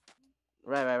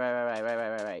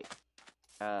 Right.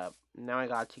 Now I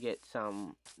got to get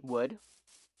some wood.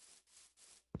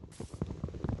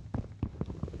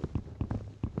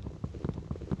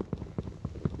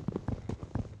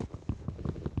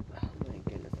 Oh my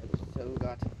goodness, I've so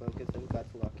got to focus, I've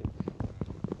got to lock it.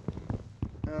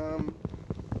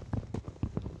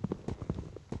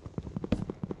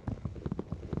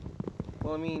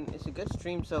 Well, I mean, it's a good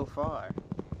stream so far.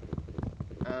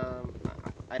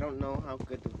 I don't know how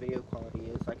good the video quality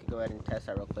is. I could go ahead and test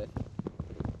that real quick.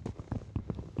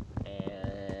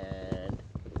 And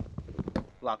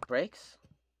lock brakes.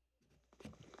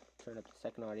 Turn up the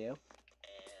second audio.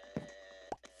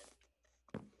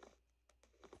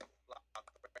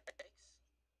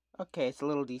 Okay, it's a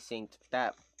little desynced.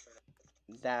 That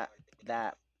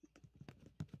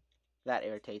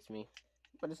irritates me.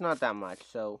 But it's not that much,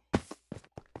 so...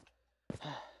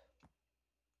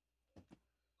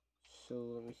 So,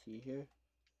 let me see here.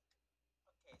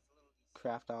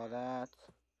 Craft all that.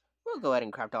 We'll go ahead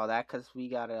and craft all that, because we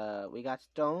got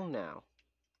stone now.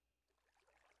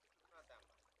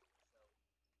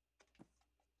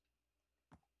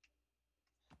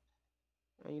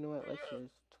 And you know what, let's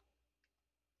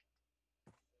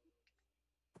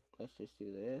just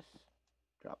do this.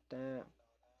 Drop that.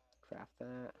 Craft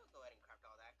that.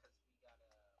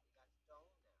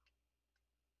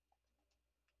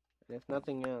 And if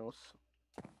nothing else,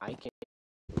 I can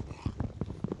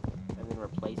and then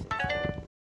replace it.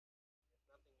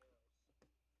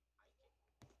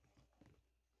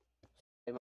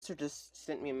 My sister just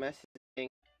sent me a message saying,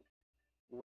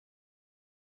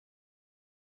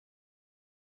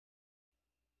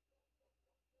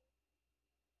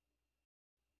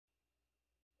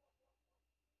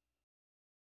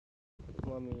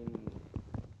 well, I mean,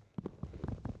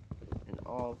 in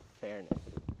all fairness,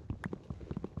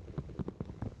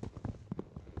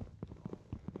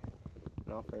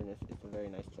 it's a very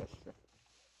nice gesture.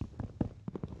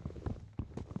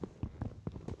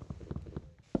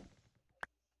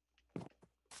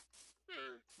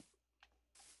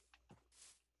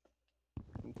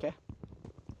 Okay.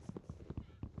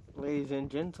 Ladies and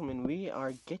gentlemen, we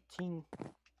are getting...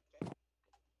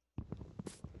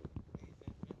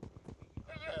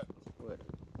 Wood.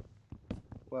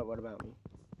 What about me?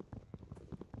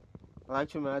 I like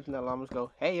to imagine that llamas go,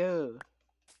 hey, I'll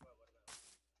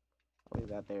leave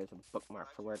that there as a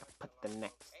bookmark for where to put the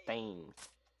next thing.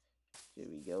 So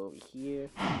we go over here.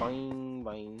 Boing,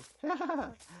 boing.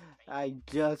 I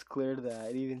just cleared that.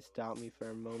 It even stopped me for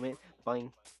a moment.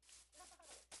 Boing.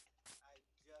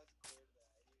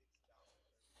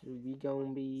 So we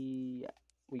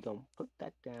gonna put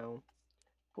that down.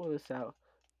 Pull this out.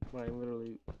 Like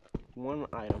literally one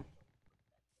item.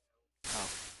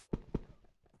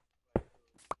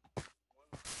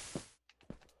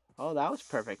 Oh, that was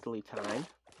perfectly timed.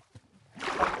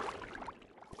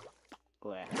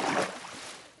 Bleh.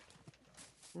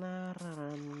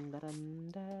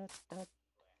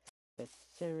 The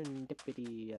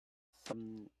serendipity.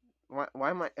 Why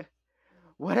am I?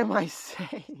 What am I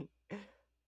saying?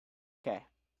 Okay.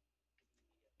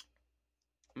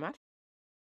 I'm at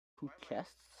 2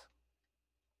 chests.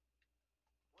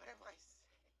 What am I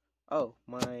saying? Oh,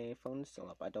 my phone is still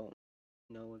up. I don't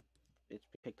know if it's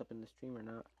picked up in the stream or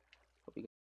not.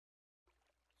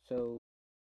 So,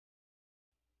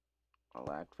 I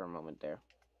lagged for a moment there.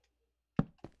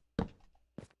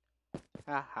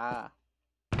 Haha.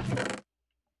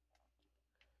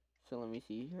 So let me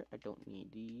see here. I don't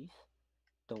need these.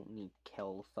 Don't need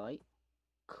calcite.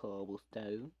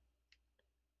 Cobblestone.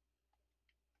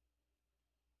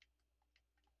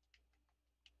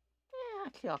 Yeah,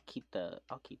 actually I'll keep this.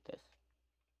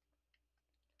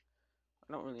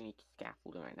 I don't really need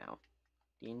scaffolding right now.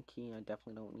 The inn key I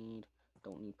definitely don't need.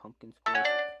 Don't need pumpkin squares.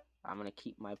 I'm gonna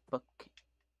keep my book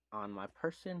on my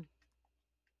person.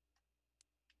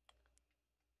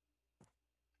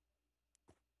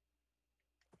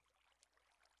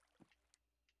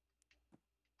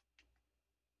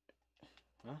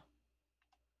 Huh?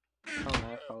 Oh,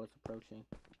 nightfall is approaching.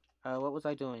 What was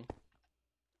I doing?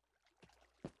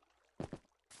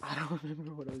 I don't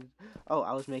remember what I was... Oh,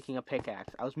 I was making a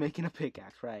pickaxe.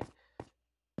 Right.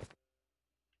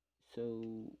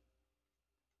 So...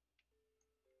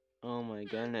 Oh my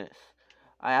goodness.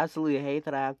 I absolutely hate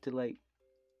that I have to, like...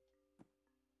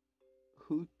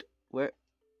 Hoot... Where...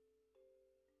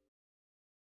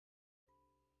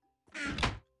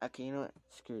 Okay, you know what?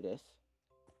 Screw this.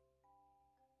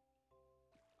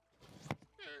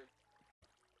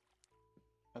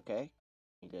 Okay.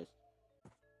 Just...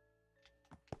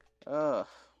 Ugh.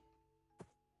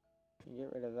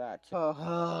 Get rid of that.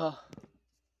 Oh,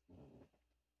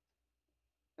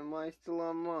 am I still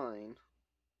online?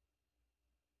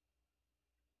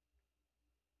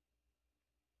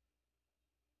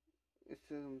 It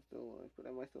says I'm still alive, but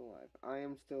am I still alive? I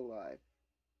am still alive.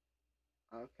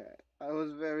 Okay. I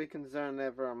was very concerned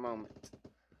there for a moment.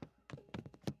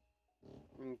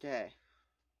 Okay.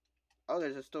 Oh,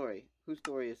 there's a story. Whose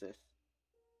story is this?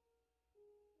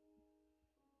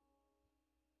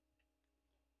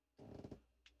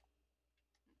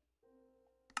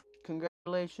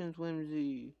 Congratulations,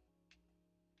 Whimsy.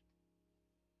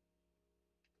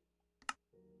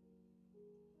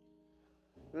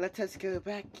 Let us go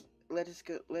back. Let us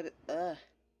go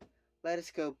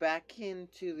back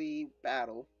into the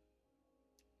battle.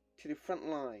 To the front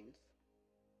lines.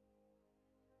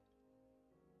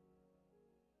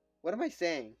 What am I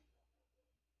saying?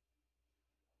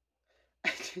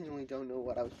 I genuinely don't know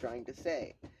what I was trying to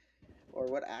say. Or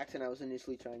what accent I was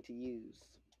initially trying to use.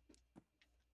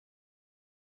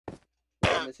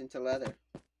 Turn this into leather.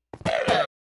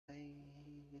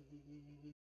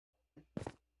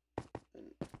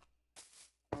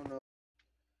 Oh no.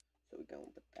 So we're gonna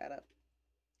put that up.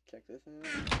 Check this out.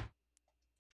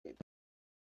 Okay.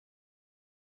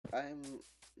 I'm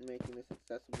making this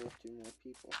accessible to more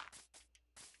people.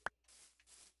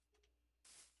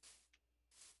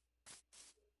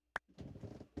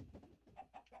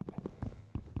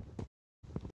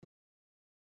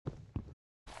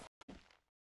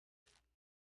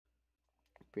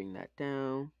 Bring that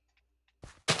down.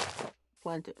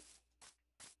 Plant it.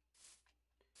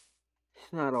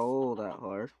 It's not all that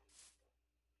hard.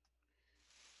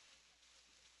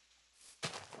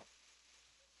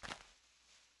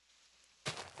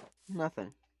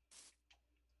 Nothing.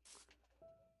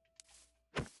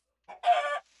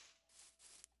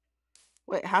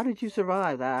 Wait, how did you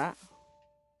survive that?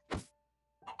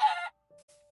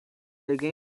 The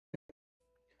game.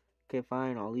 Okay,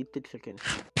 fine. I'll eat the chicken.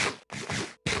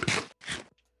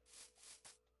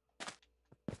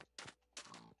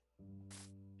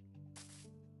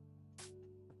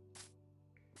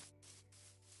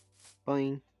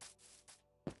 Boing.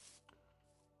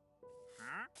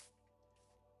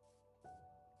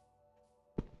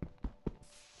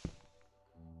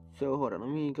 So hold on. Let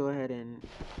me go ahead and.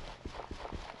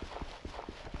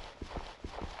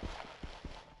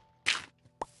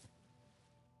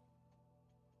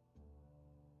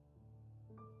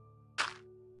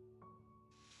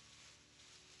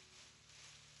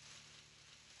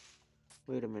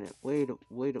 Wait a minute. Wait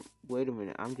a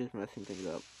minute. I'm just messing things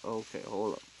up. Okay,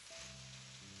 hold up.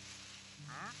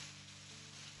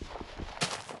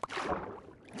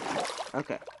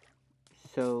 Okay.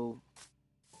 So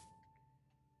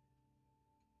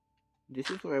this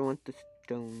is where I want the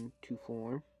stone to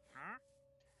form.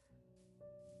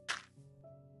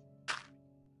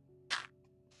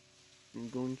 I'm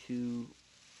going to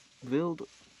build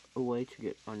a way to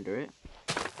get under it.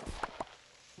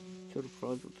 So the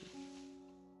frogs will just...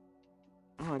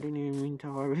 Oh, I didn't even mean to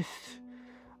harvest.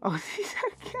 Oh, these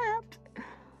are capped.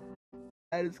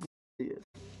 That is glorious.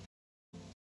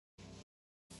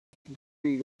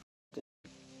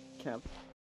 Cap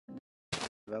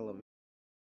development.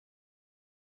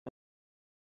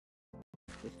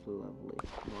 Just lovely.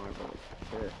 Marvelous.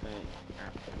 Sure thing.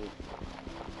 Absolutely.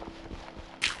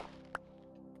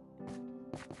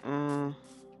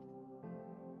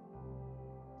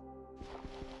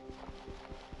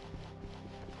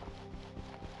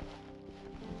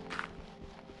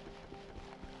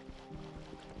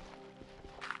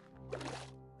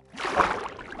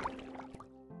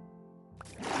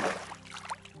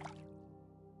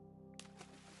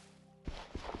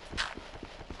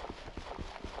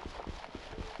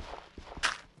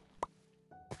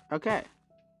 Okay.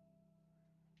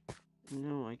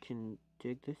 No, I can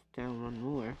dig this down one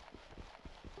more.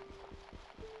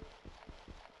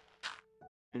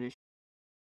 And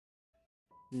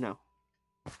no.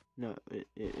 No, it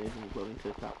isn't loading to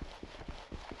the top.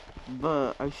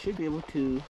 But I should be able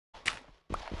to...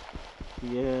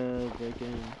 Yeah,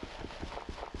 again.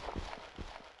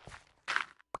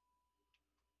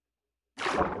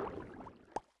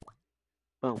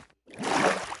 Boom.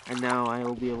 And now I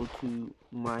will be able to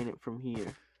mine it from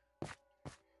here.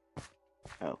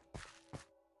 Oh.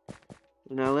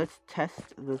 Now let's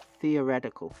test the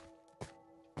theoretical.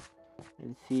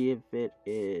 And see if it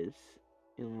is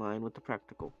in line with the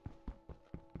practical.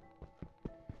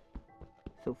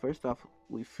 So first off,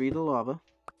 we free the lava.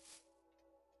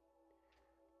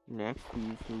 Next, we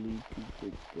use the lead to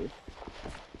dig this.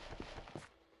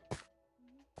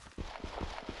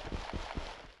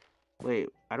 Wait,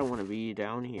 I don't want to be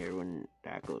down here when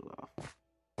that goes off.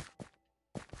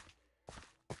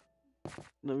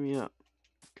 Let me up.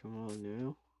 Come on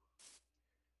now.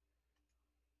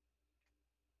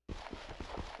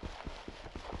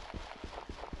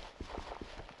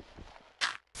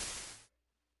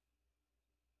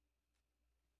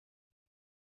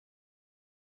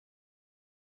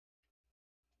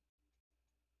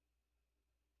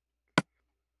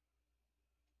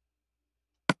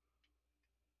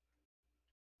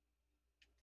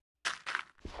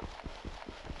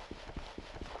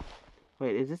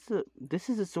 Wait, this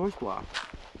is a source block.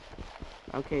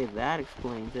 Okay, that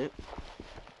explains it.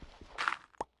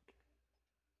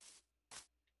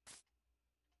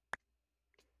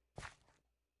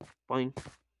 Boing.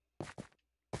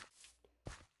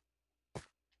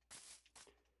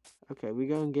 Okay, we're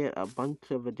gonna get a bunch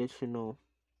of additional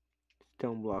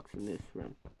stone blocks in this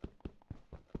run.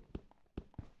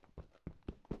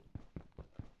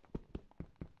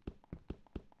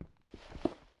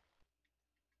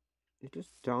 It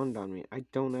just dawned on me. I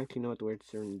don't actually know what the word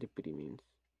serendipity means.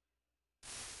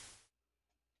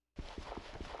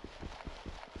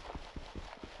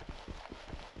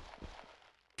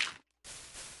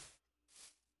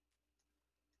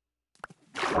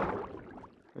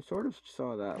 I sort of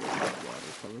saw that with the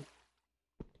water coming.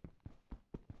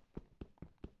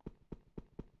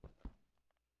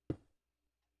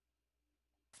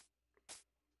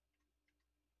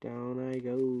 Down I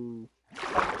go.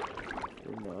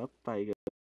 And up I go.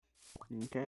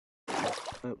 Okay.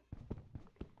 Up.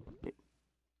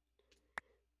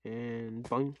 And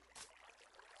boing.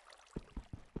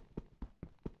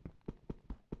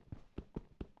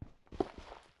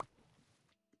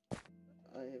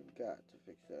 I have got to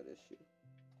fix that issue.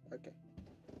 Okay.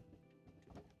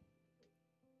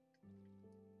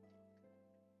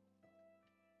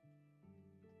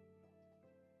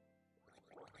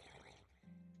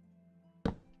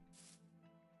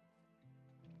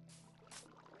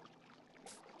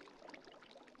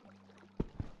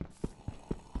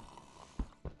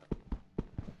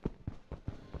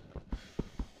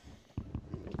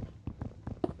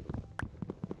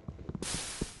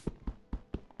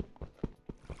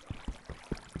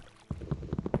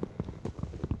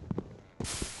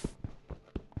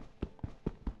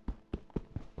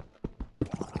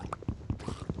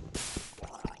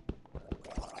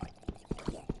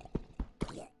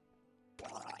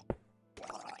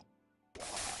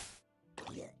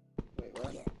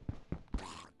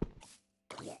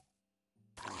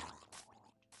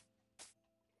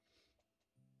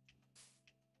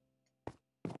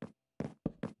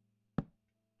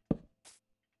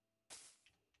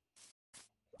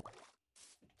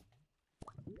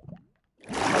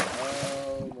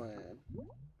 Oh man. Oh.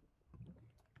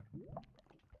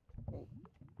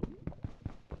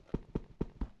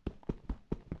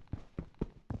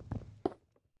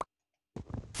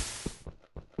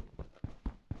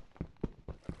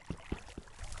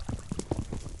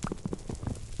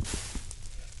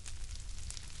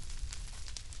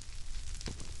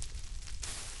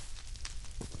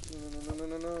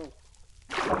 No.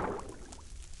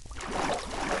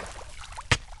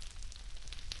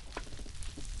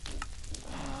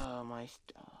 Oh, my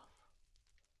stuff.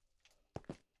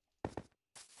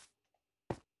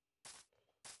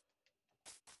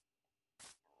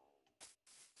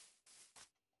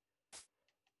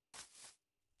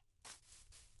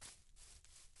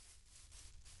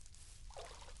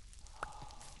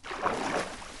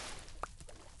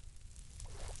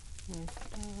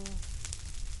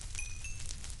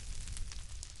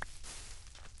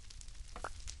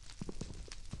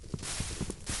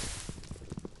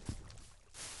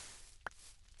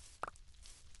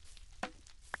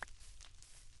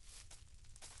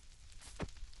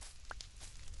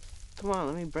 Come on,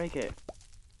 let me break it.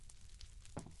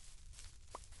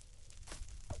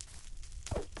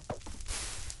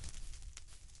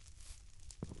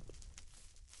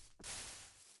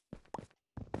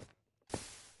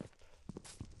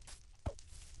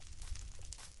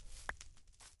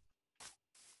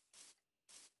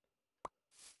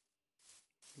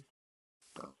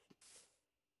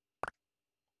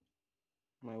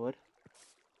 My wood?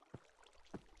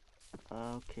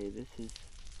 Okay, this is...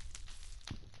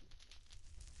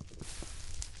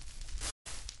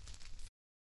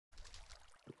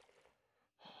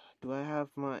 Do I have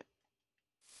my...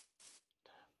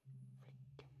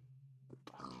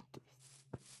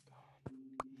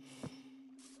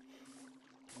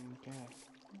 Okay.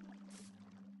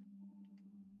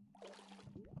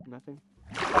 Nothing?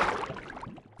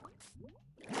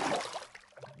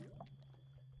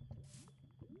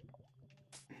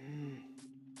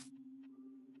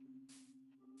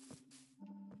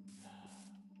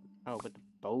 Oh, but the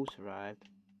bow survived.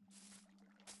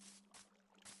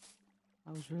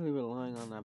 I was really relying on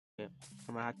that. I'm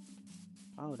gonna have...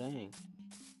 Oh, dang.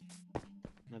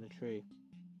 Another tree.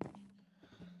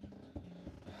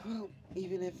 Well,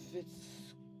 even if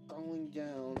it's going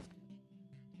down...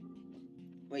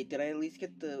 Wait, did I at least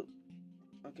get the...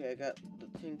 Okay, I got the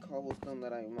 10 cobblestone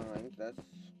that I mined. That's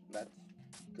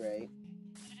great.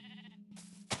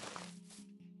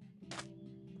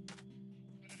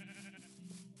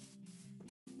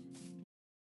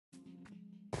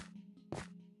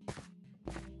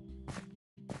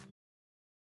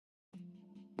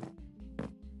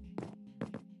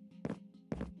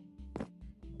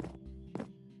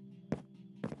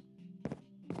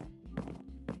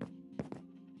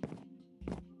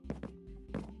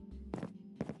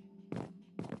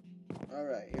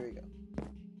 Alright, here we go.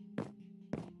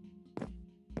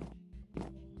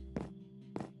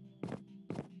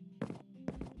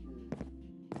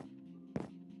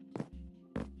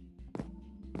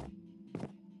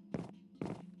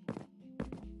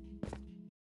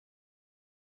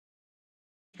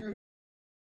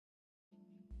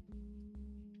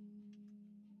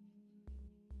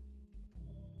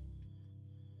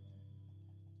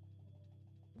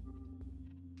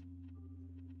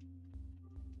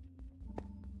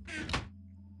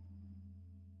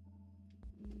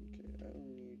 Okay, I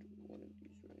only need one of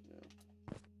these right now.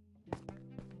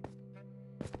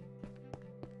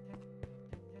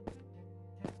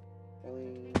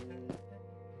 Boing.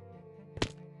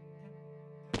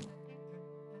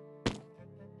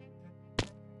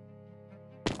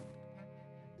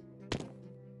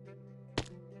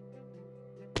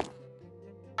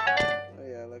 Oh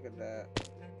yeah, look at that.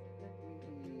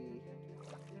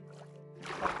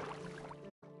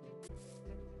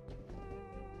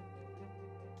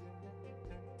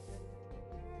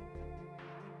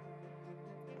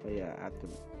 Oh yeah, I have to...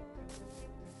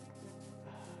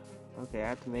 Okay, I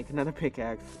have to make another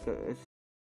pickaxe. It's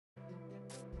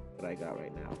what I got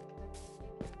right now.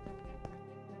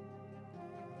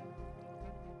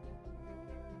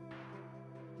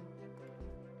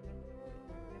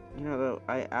 You know, though,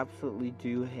 I absolutely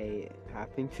do hate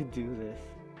having to do this.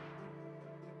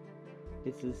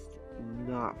 It's just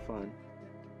not fun.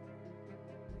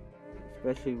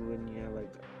 Especially when you're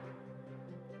like...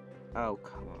 Oh,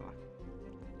 come on.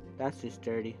 That's just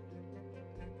dirty.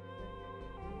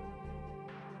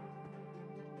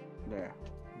 There.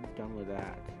 I'm done with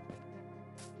that.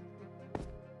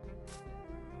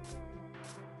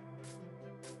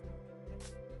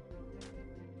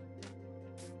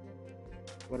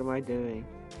 What am I doing?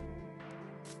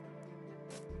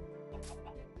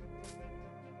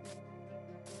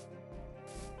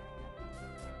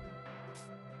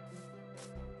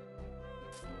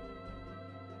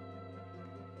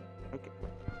 Okay.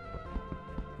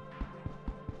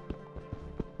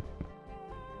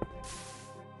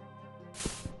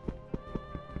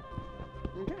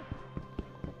 Okay.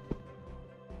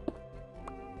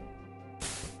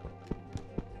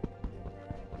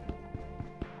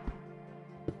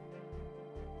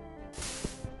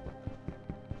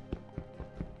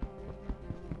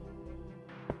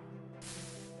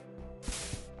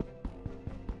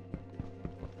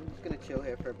 I'm just gonna chill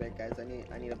here for a bit, guys. I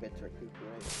need a bit to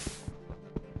recuperate.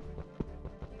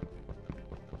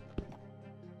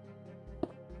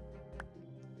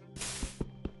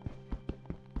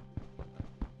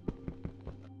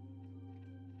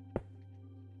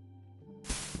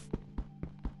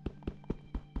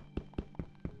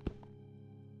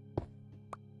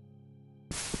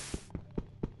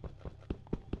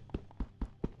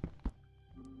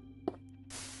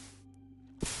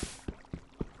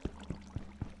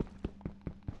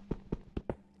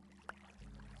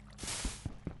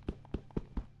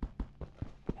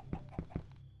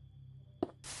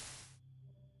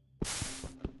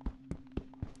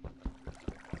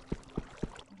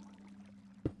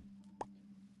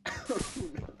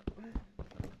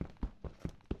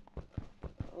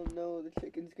 no, the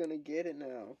chicken's gonna get it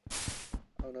now.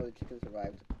 Oh no, the chicken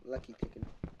survived. Lucky chicken.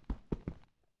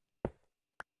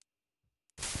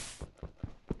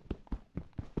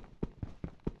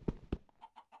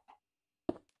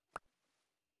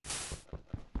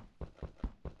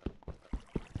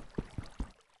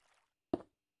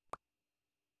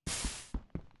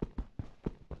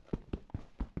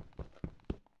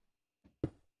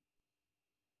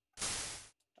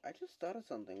 I just thought of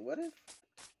something. What if...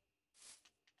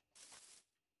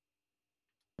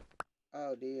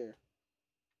 Oh dear.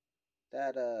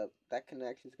 That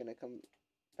connection's gonna come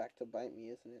back to bite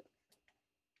me, isn't it?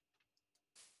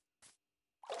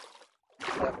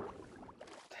 Yep.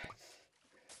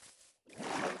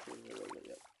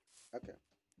 Yep. Okay.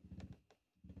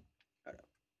 Alright.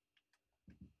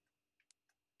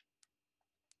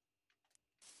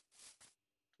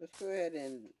 Let's go ahead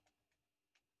and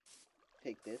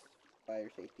take this. Fire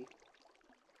safety.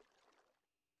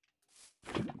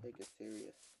 Take it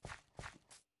serious.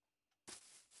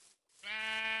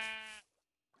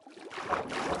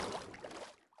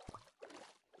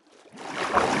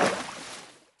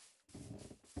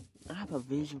 I have a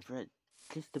vision for it.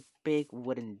 Just a big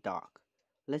wooden dock.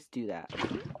 Let's do that.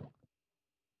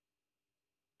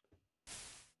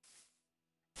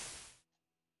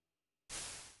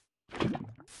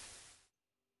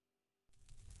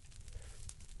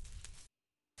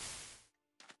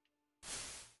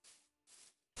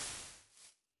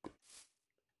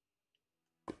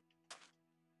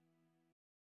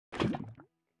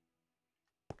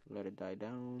 Let it die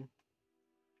down.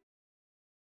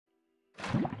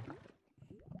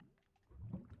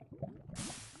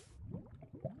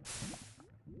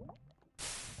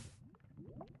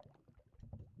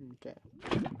 Okay.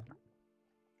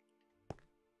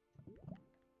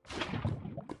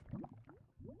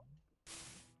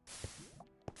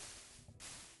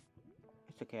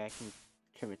 It's okay, I can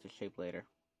trim it to shape later.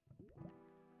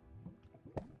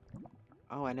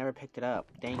 Oh, I never picked it up.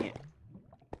 Dang it.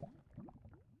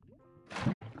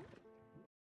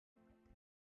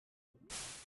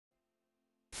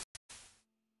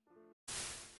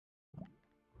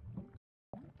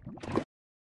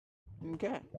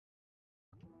 Okay.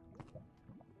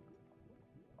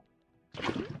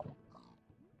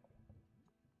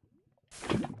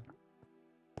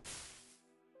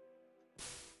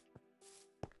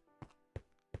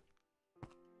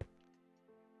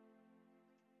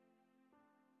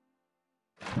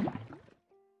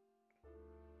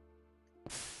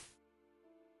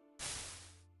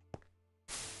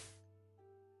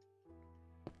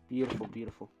 Beautiful,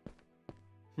 beautiful.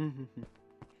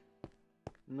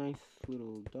 Nice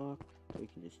little dock we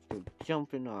can just go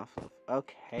jumping off of.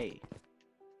 Okay.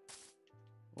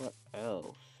 What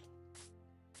else?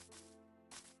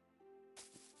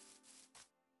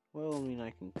 Well, I mean,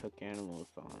 I can cook animals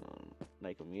on,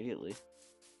 like, immediately.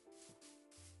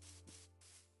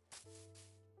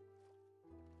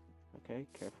 Okay,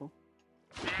 careful.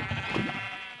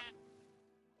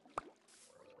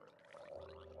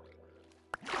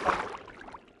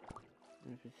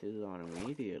 If this is on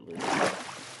immediately.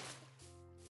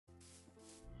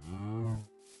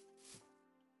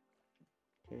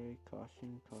 Okay,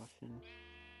 caution, caution.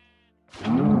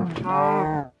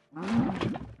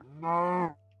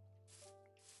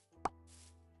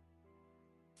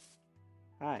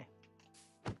 Hi.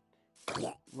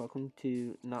 Welcome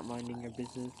to not minding your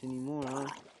business anymore, huh?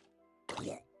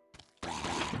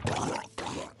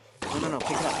 No,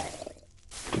 pick it up.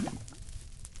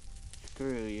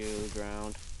 Screw you,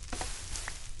 drowned.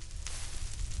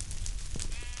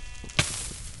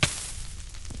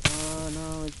 Oh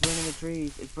no, it's burning the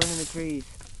trees. It's burning the trees.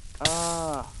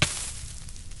 Ah.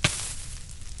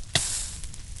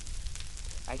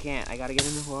 I can't. I gotta get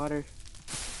in the water.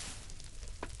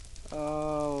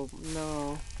 Oh,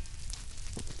 no.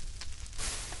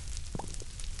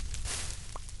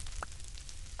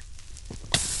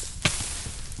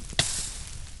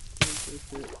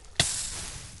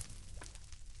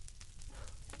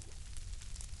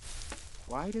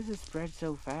 Why does it spread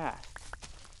so fast?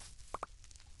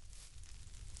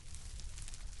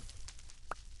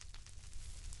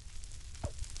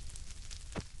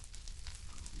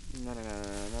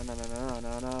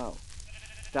 No.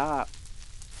 Stop.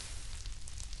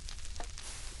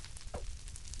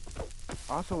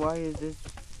 Also, why is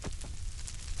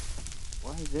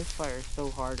this fire so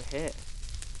hard to hit?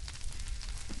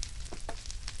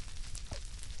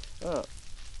 Oh.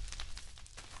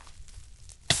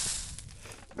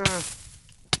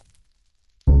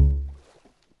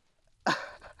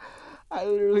 I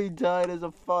literally died as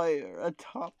a fire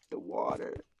atop the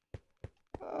water.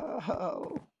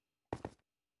 Oh.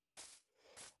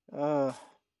 Uh,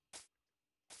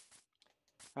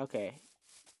 okay.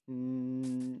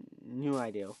 New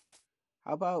idea.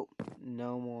 How about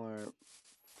no more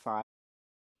fire?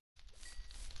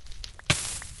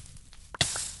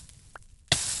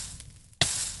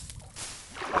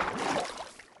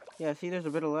 Yeah, see, there's a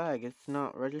bit of lag. It's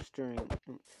not registering.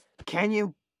 Can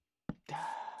you?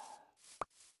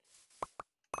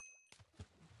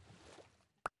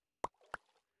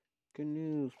 Good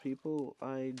news, people.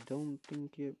 I don't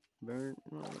think it burned.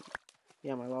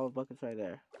 Yeah, my lava bucket's right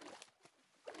there.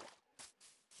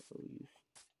 Oh, you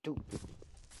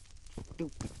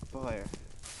stupid fire.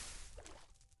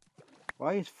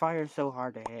 Why is fire so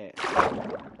hard to hit?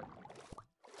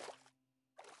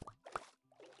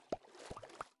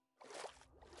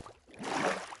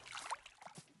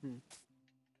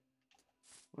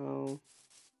 Well,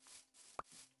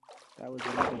 that was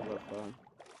anything but fun.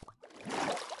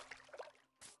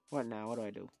 What now? What do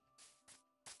I do?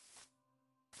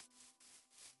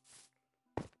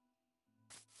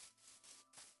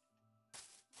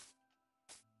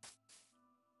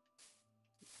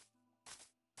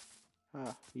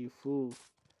 Ah, you fools.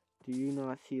 Do you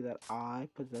not see that I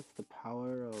possess the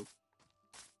power of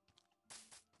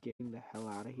getting the hell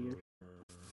out of here?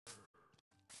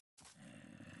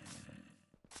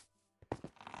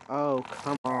 Oh,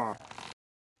 come on.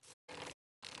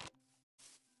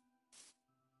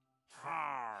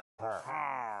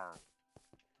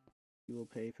 You will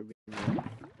pay for being there.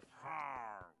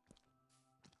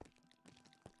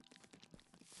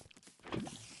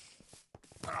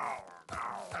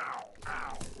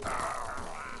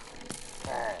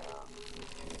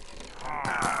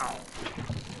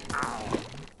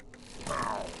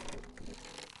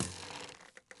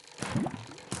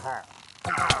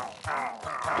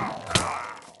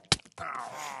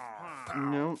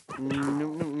 No, no, no,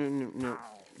 no, no, no.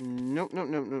 No, no,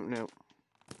 no, no, no.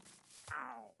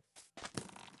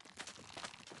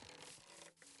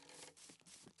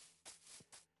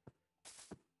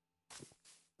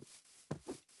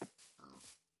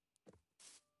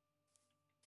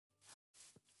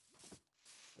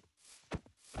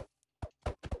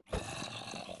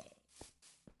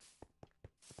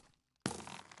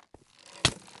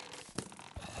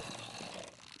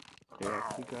 They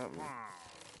actually got me.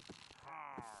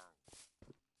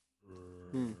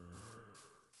 Hmm.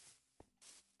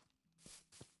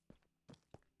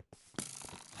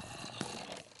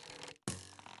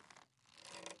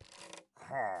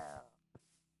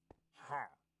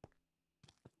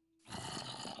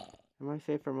 Am I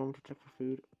safe for a moment to check for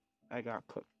food? I got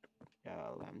cooked.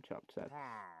 Lamb chops. That's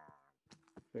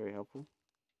very helpful.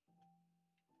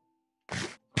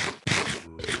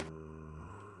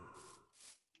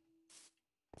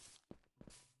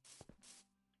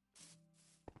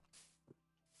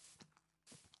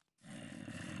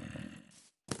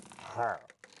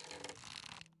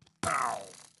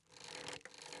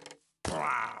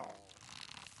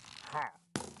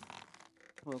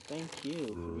 Well, thank you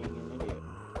for being an idiot.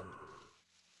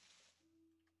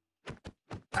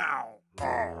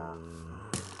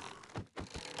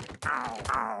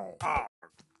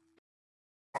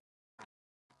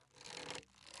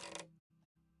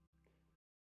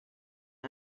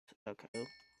 Okay.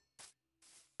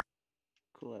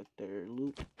 Collect their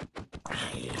loot.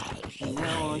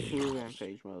 Now on to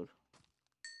rampage mode.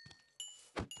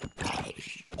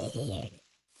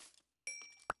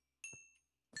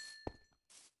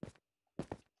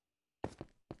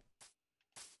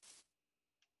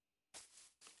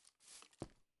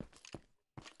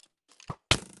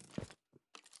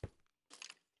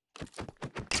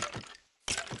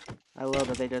 I love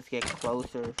that they just get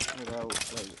closer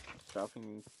without like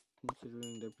stopping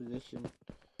considering their position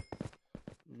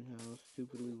and how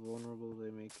stupidly vulnerable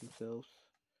they make themselves.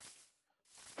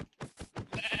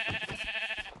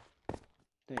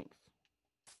 Thanks.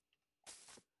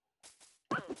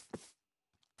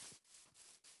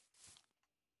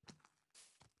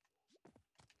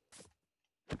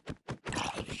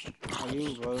 Are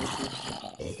you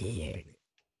royalty?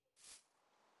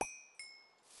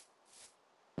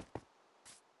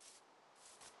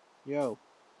 Yo.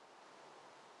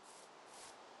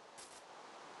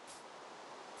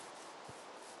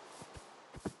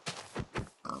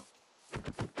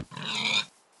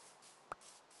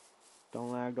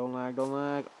 Don't lag, don't lag, don't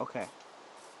lag. Okay.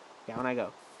 Down I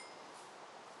go.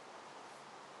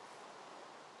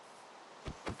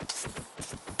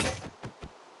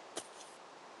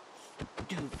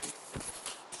 Dude.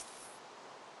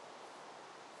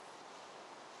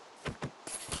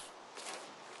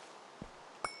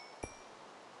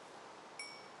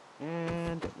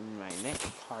 And my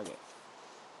next target.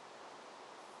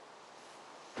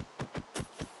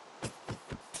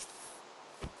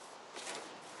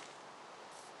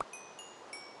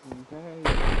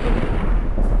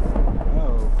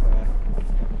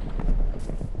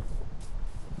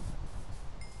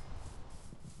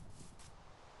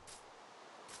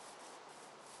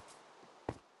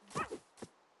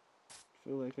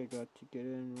 feel like I got to get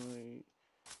in my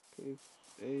cave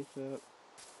ASAP.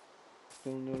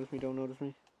 Don't notice me, don't notice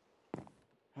me.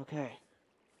 Okay.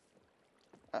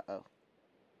 Uh-oh.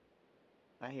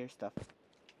 I hear stuff.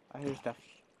 I hear stuff.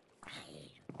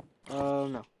 Oh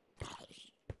no.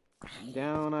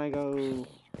 Down I go.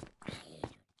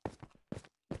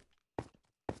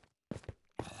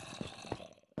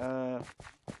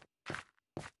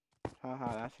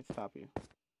 Haha, that should stop you.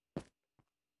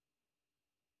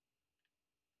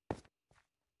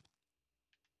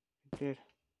 It did.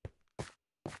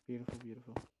 Beautiful,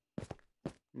 beautiful.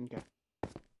 Okay.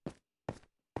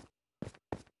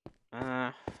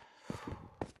 Now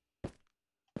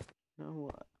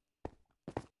what?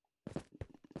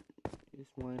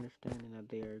 It's my understanding that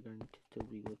they are going to still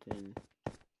be within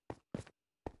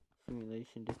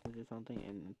simulation distance or something,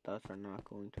 and thus are not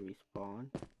going to respawn.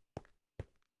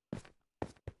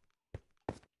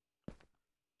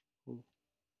 Ooh.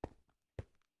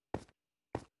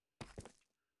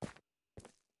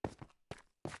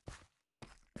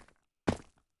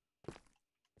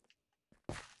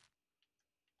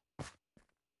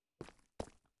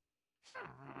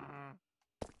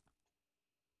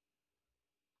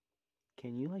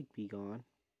 Can you like be gone?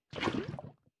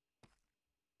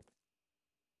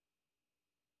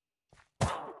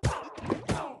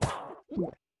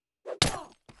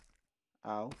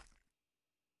 Ow.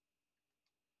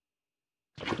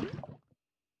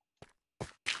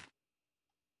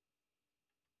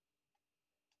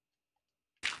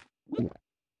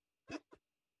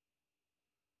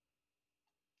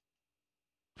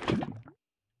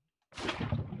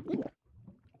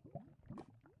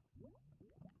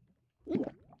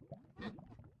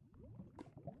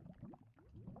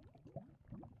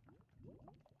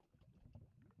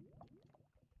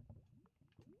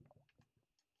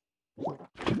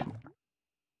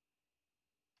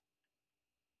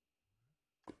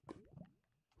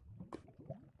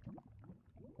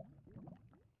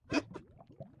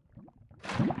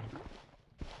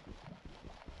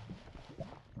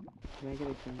 Can I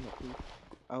get a clean up, please?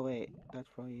 Oh wait, that's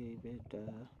probably a bit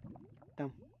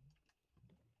dumb.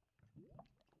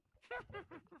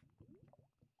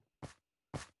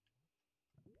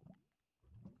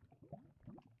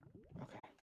 Okay.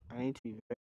 I need to be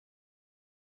very.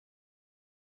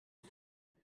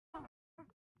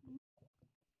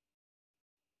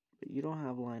 But you don't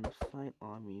have line of sight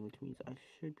on me, which means I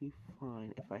should be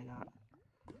fine if I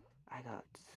got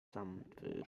some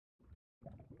food.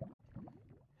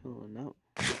 Oh no.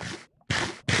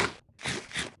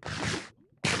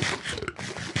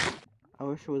 I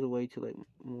wish there was a way to like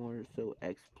more so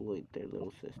exploit their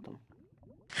little system.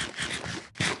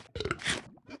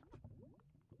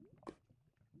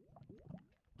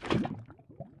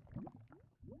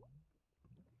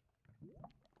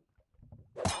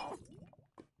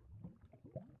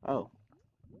 Oh.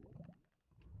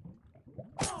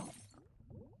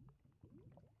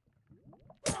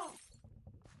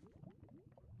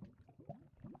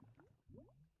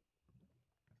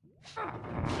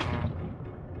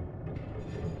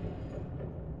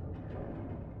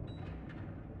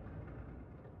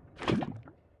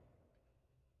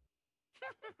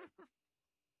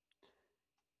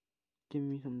 Give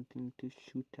me something to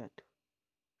shoot at.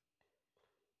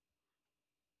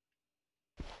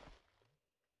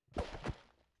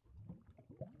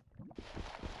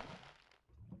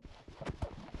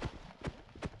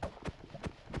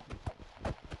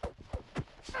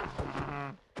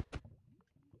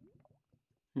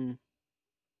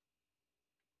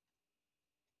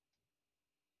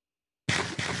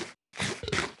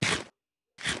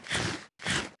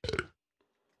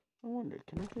 I wonder,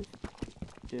 can I just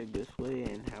dig this way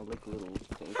and have like a little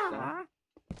safe zone?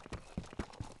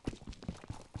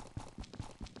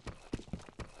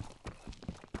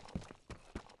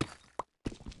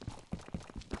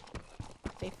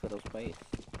 Safe little space.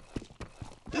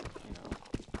 You know.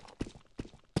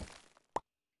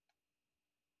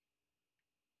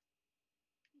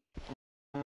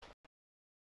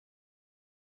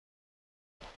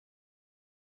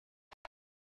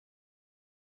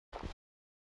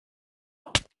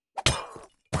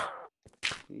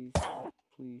 Please,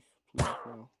 please, please,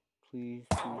 no. Please,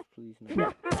 please, please,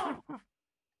 no.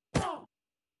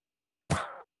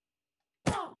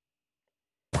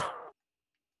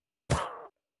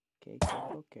 Okay,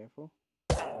 careful, careful.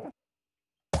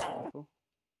 Careful.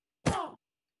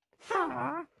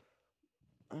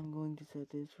 I'm going to set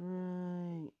this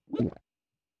right.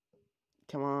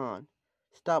 Come on.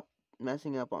 Stop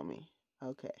messing up on me.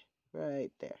 Okay,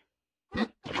 right there.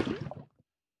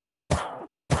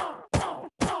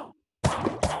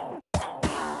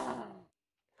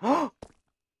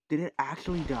 Did it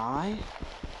actually die?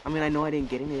 I mean, I know I didn't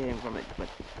get anything from it, but...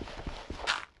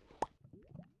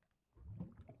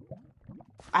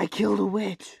 I killed a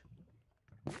witch!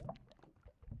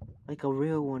 Like a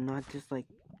real one, not just like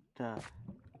the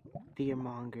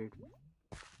fear-mongered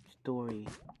story.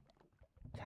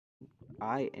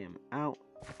 I am out.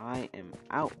 I am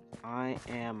out. I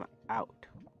am out.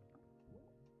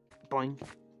 Boing.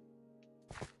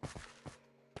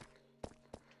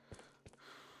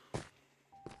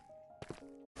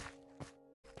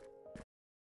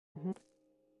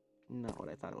 Not what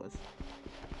I thought it was.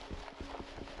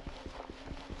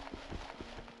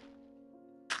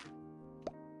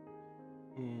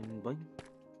 And boing.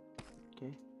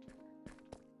 Okay.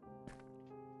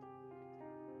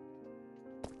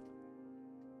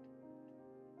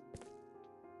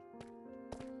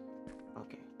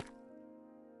 Okay.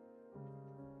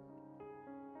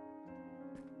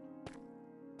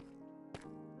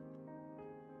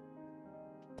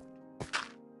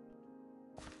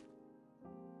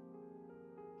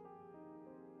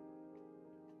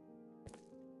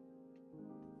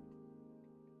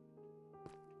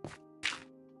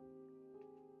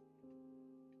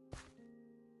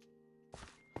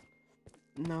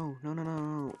 No, no, no, no,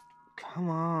 no. Come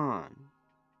on.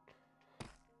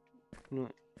 You know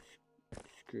what?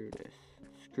 Screw this.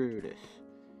 Screw this.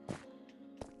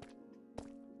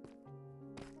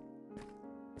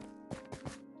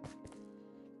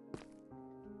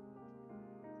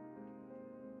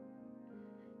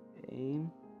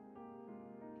 Aim.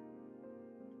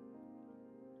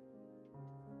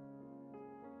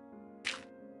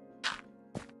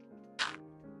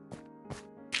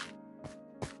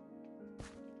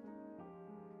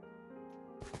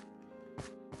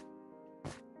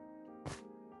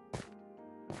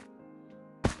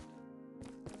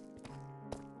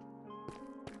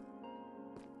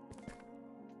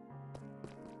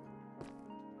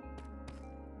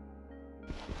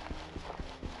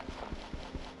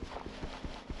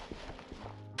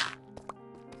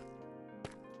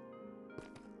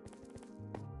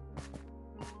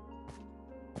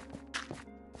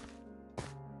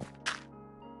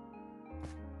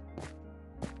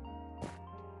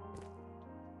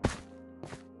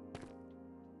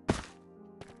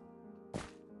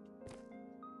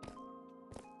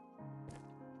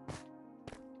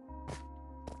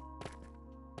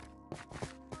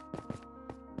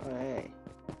 Oh, hey.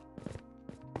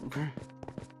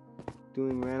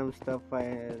 Doing random stuff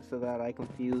so that I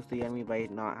confuse the enemy by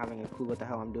not having a clue what the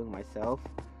hell I'm doing myself.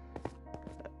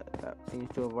 That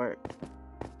seems to have worked.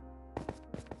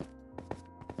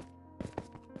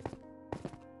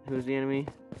 Who's the enemy?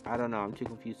 I don't know. I'm too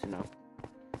confused to know.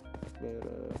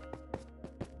 But,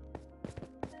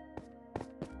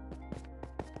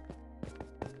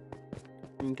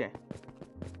 okay.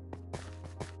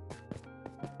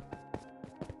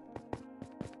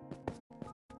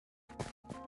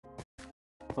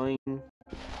 Boing.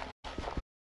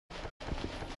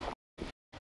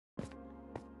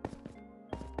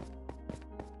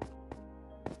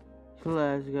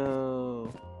 Let's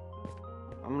go.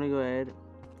 I'm gonna go ahead.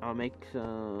 I'll make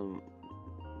some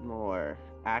more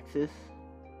axes.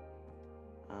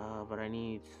 But I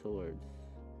need swords.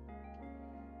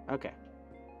 Okay.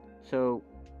 So,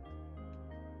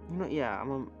 you know, yeah, I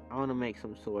want to make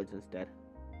some swords instead.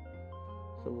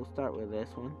 So we'll start with this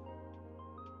one.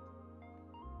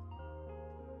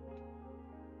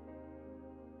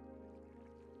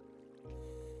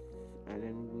 And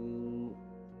then we'll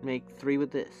make 3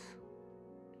 with this.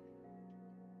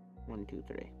 1, 2,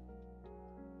 3.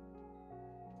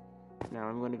 Now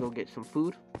I'm gonna go get some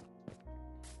food.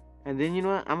 And then, you know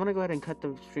what? I'm gonna go ahead and cut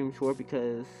the stream short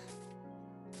because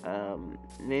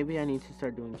maybe I need to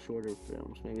start doing shorter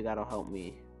films. Maybe that'll help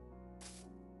me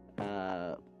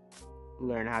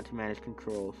learn how to manage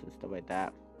controls and stuff like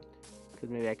that. Because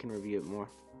maybe I can review it more.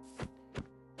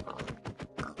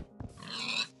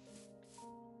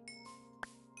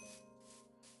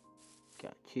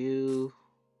 Got you.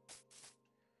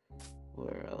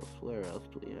 Where else? Where else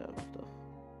do we have stuff?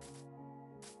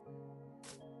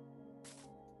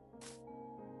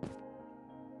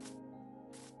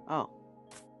 Oh.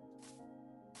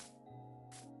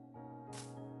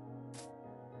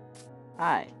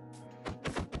 Hi.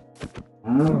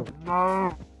 No.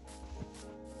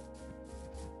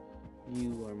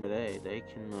 You are they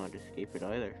cannot escape it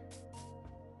either.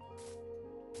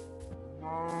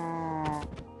 No.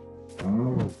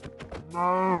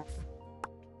 No.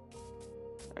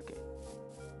 Okay.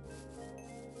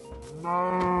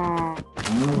 No.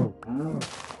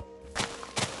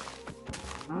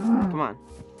 Come on.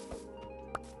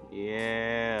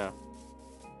 Yeah.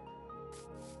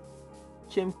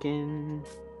 Chimkin.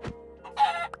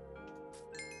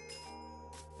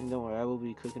 And don't worry, I will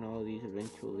be cooking all of these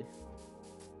eventually.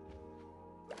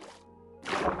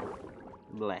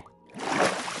 Bleh.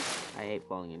 I hate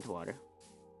falling into water.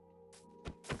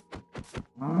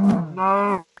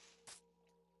 No!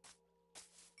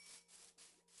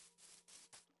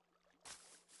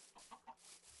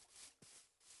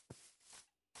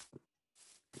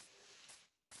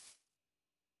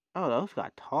 Oh, those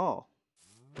got tall.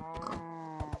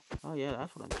 Oh yeah,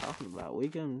 that's what I'm talking about. We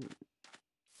can...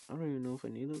 I don't even know if I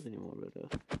need those anymore, but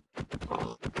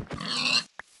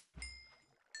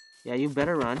yeah, you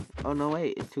better run. Oh no,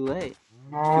 wait, it's too late.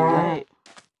 It's too late.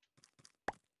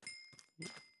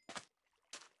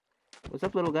 What's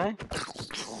up, little guy?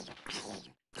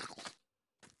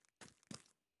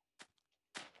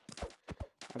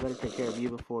 I better take care of you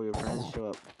before your friends show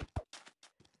up.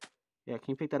 Yeah,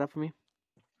 can you pick that up for me?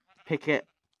 Pick it.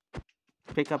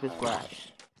 Pick up his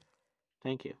flash.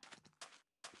 Thank you.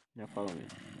 Now follow me.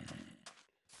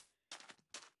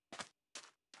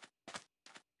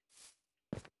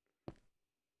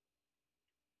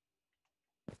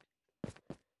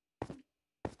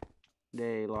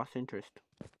 They lost interest.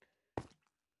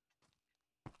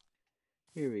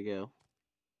 Here we go.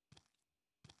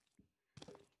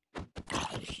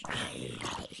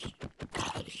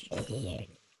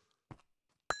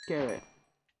 Carrot.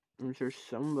 I'm sure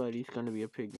somebody's gonna be a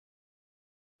pig.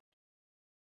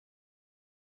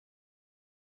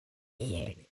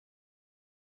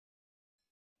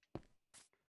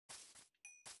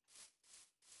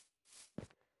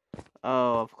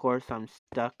 Oh, of course I'm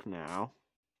stuck now.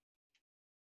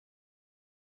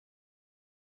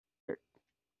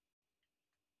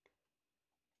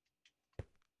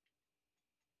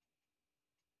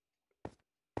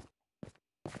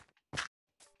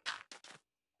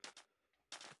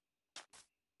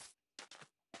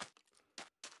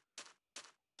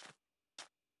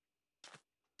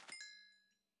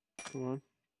 Come on.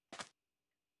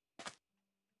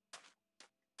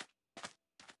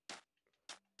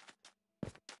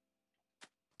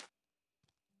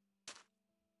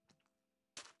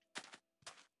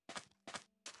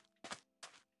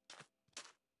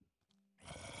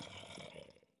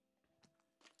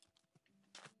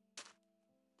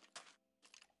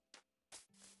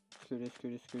 Screw this,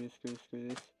 screw this, screw this, screw this, screw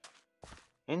this.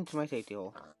 Into my safety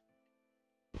hole.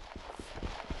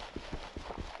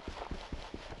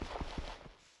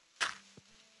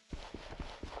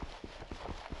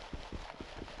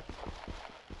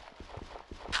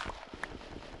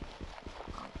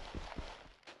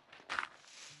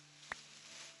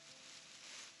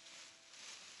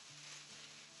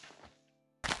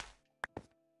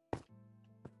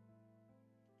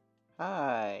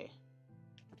 Hi.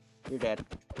 You're dead.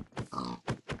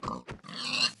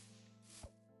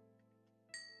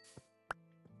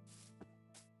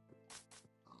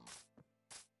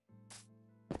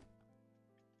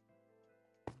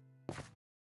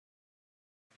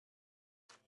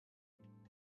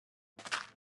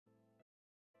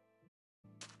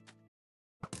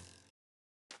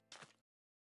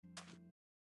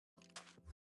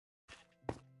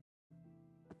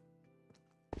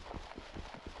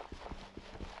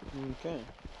 Okay.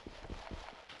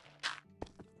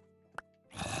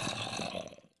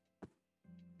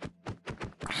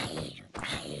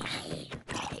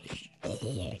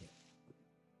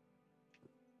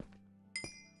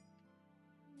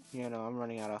 You know, I'm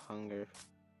running out of hunger.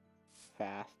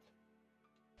 Fast.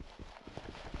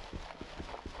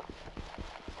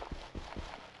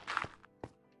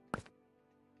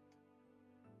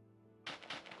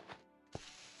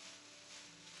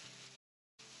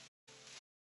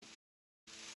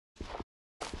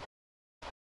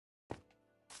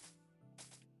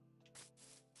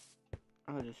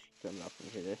 I'll just get nothing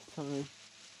here this time.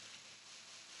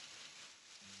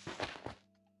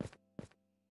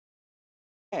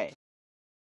 Hey.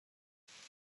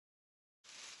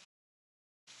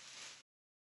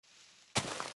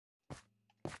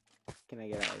 Can I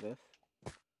get out of this?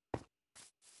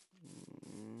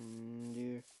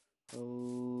 Dear.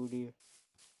 Oh dear.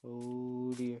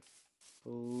 Oh dear.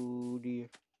 Oh dear.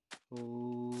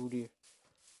 Oh dear.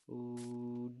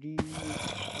 Oh dear.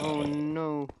 Oh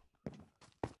no.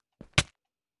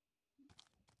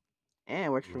 Eh, it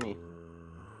works for me.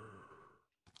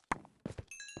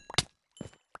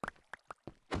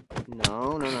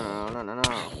 No, no, no, no, no,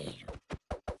 no.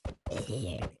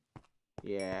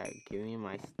 Yeah, give me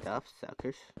my stuff,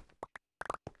 suckers.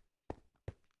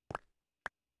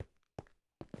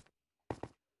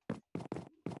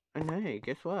 And hey,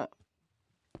 guess what?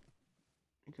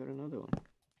 I got another one.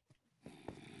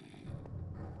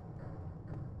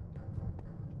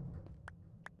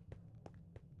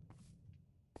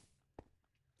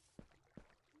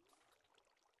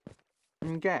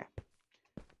 Okay.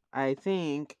 I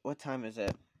think, what time is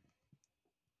it?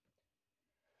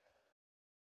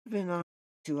 It's been on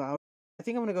 2 hours. I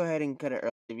think I'm gonna go ahead and cut it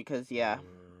early because yeah,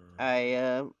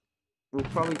 I will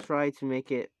probably try to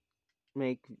make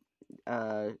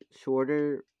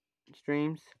shorter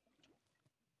streams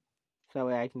so that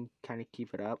way I can kind of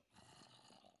keep it up.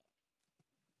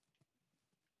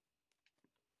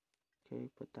 Okay,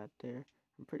 put that there.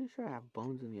 I'm pretty sure I have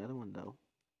bones in the other one though.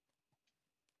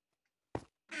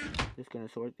 Just gonna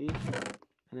sort these, and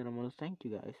then I'm gonna thank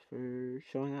you guys for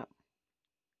showing up.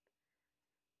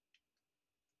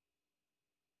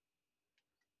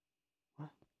 What?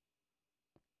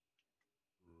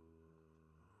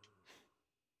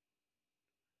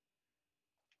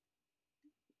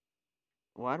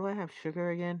 Why do I have sugar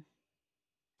again?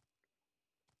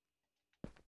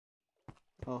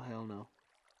 Oh hell no.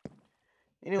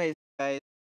 Anyways, guys,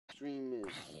 stream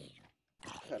is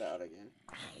cut out again.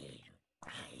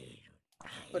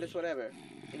 But it's whatever.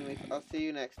 Anyways, I'll see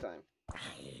you next time.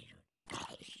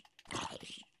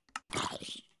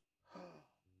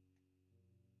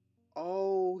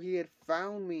 Oh, he had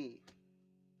found me.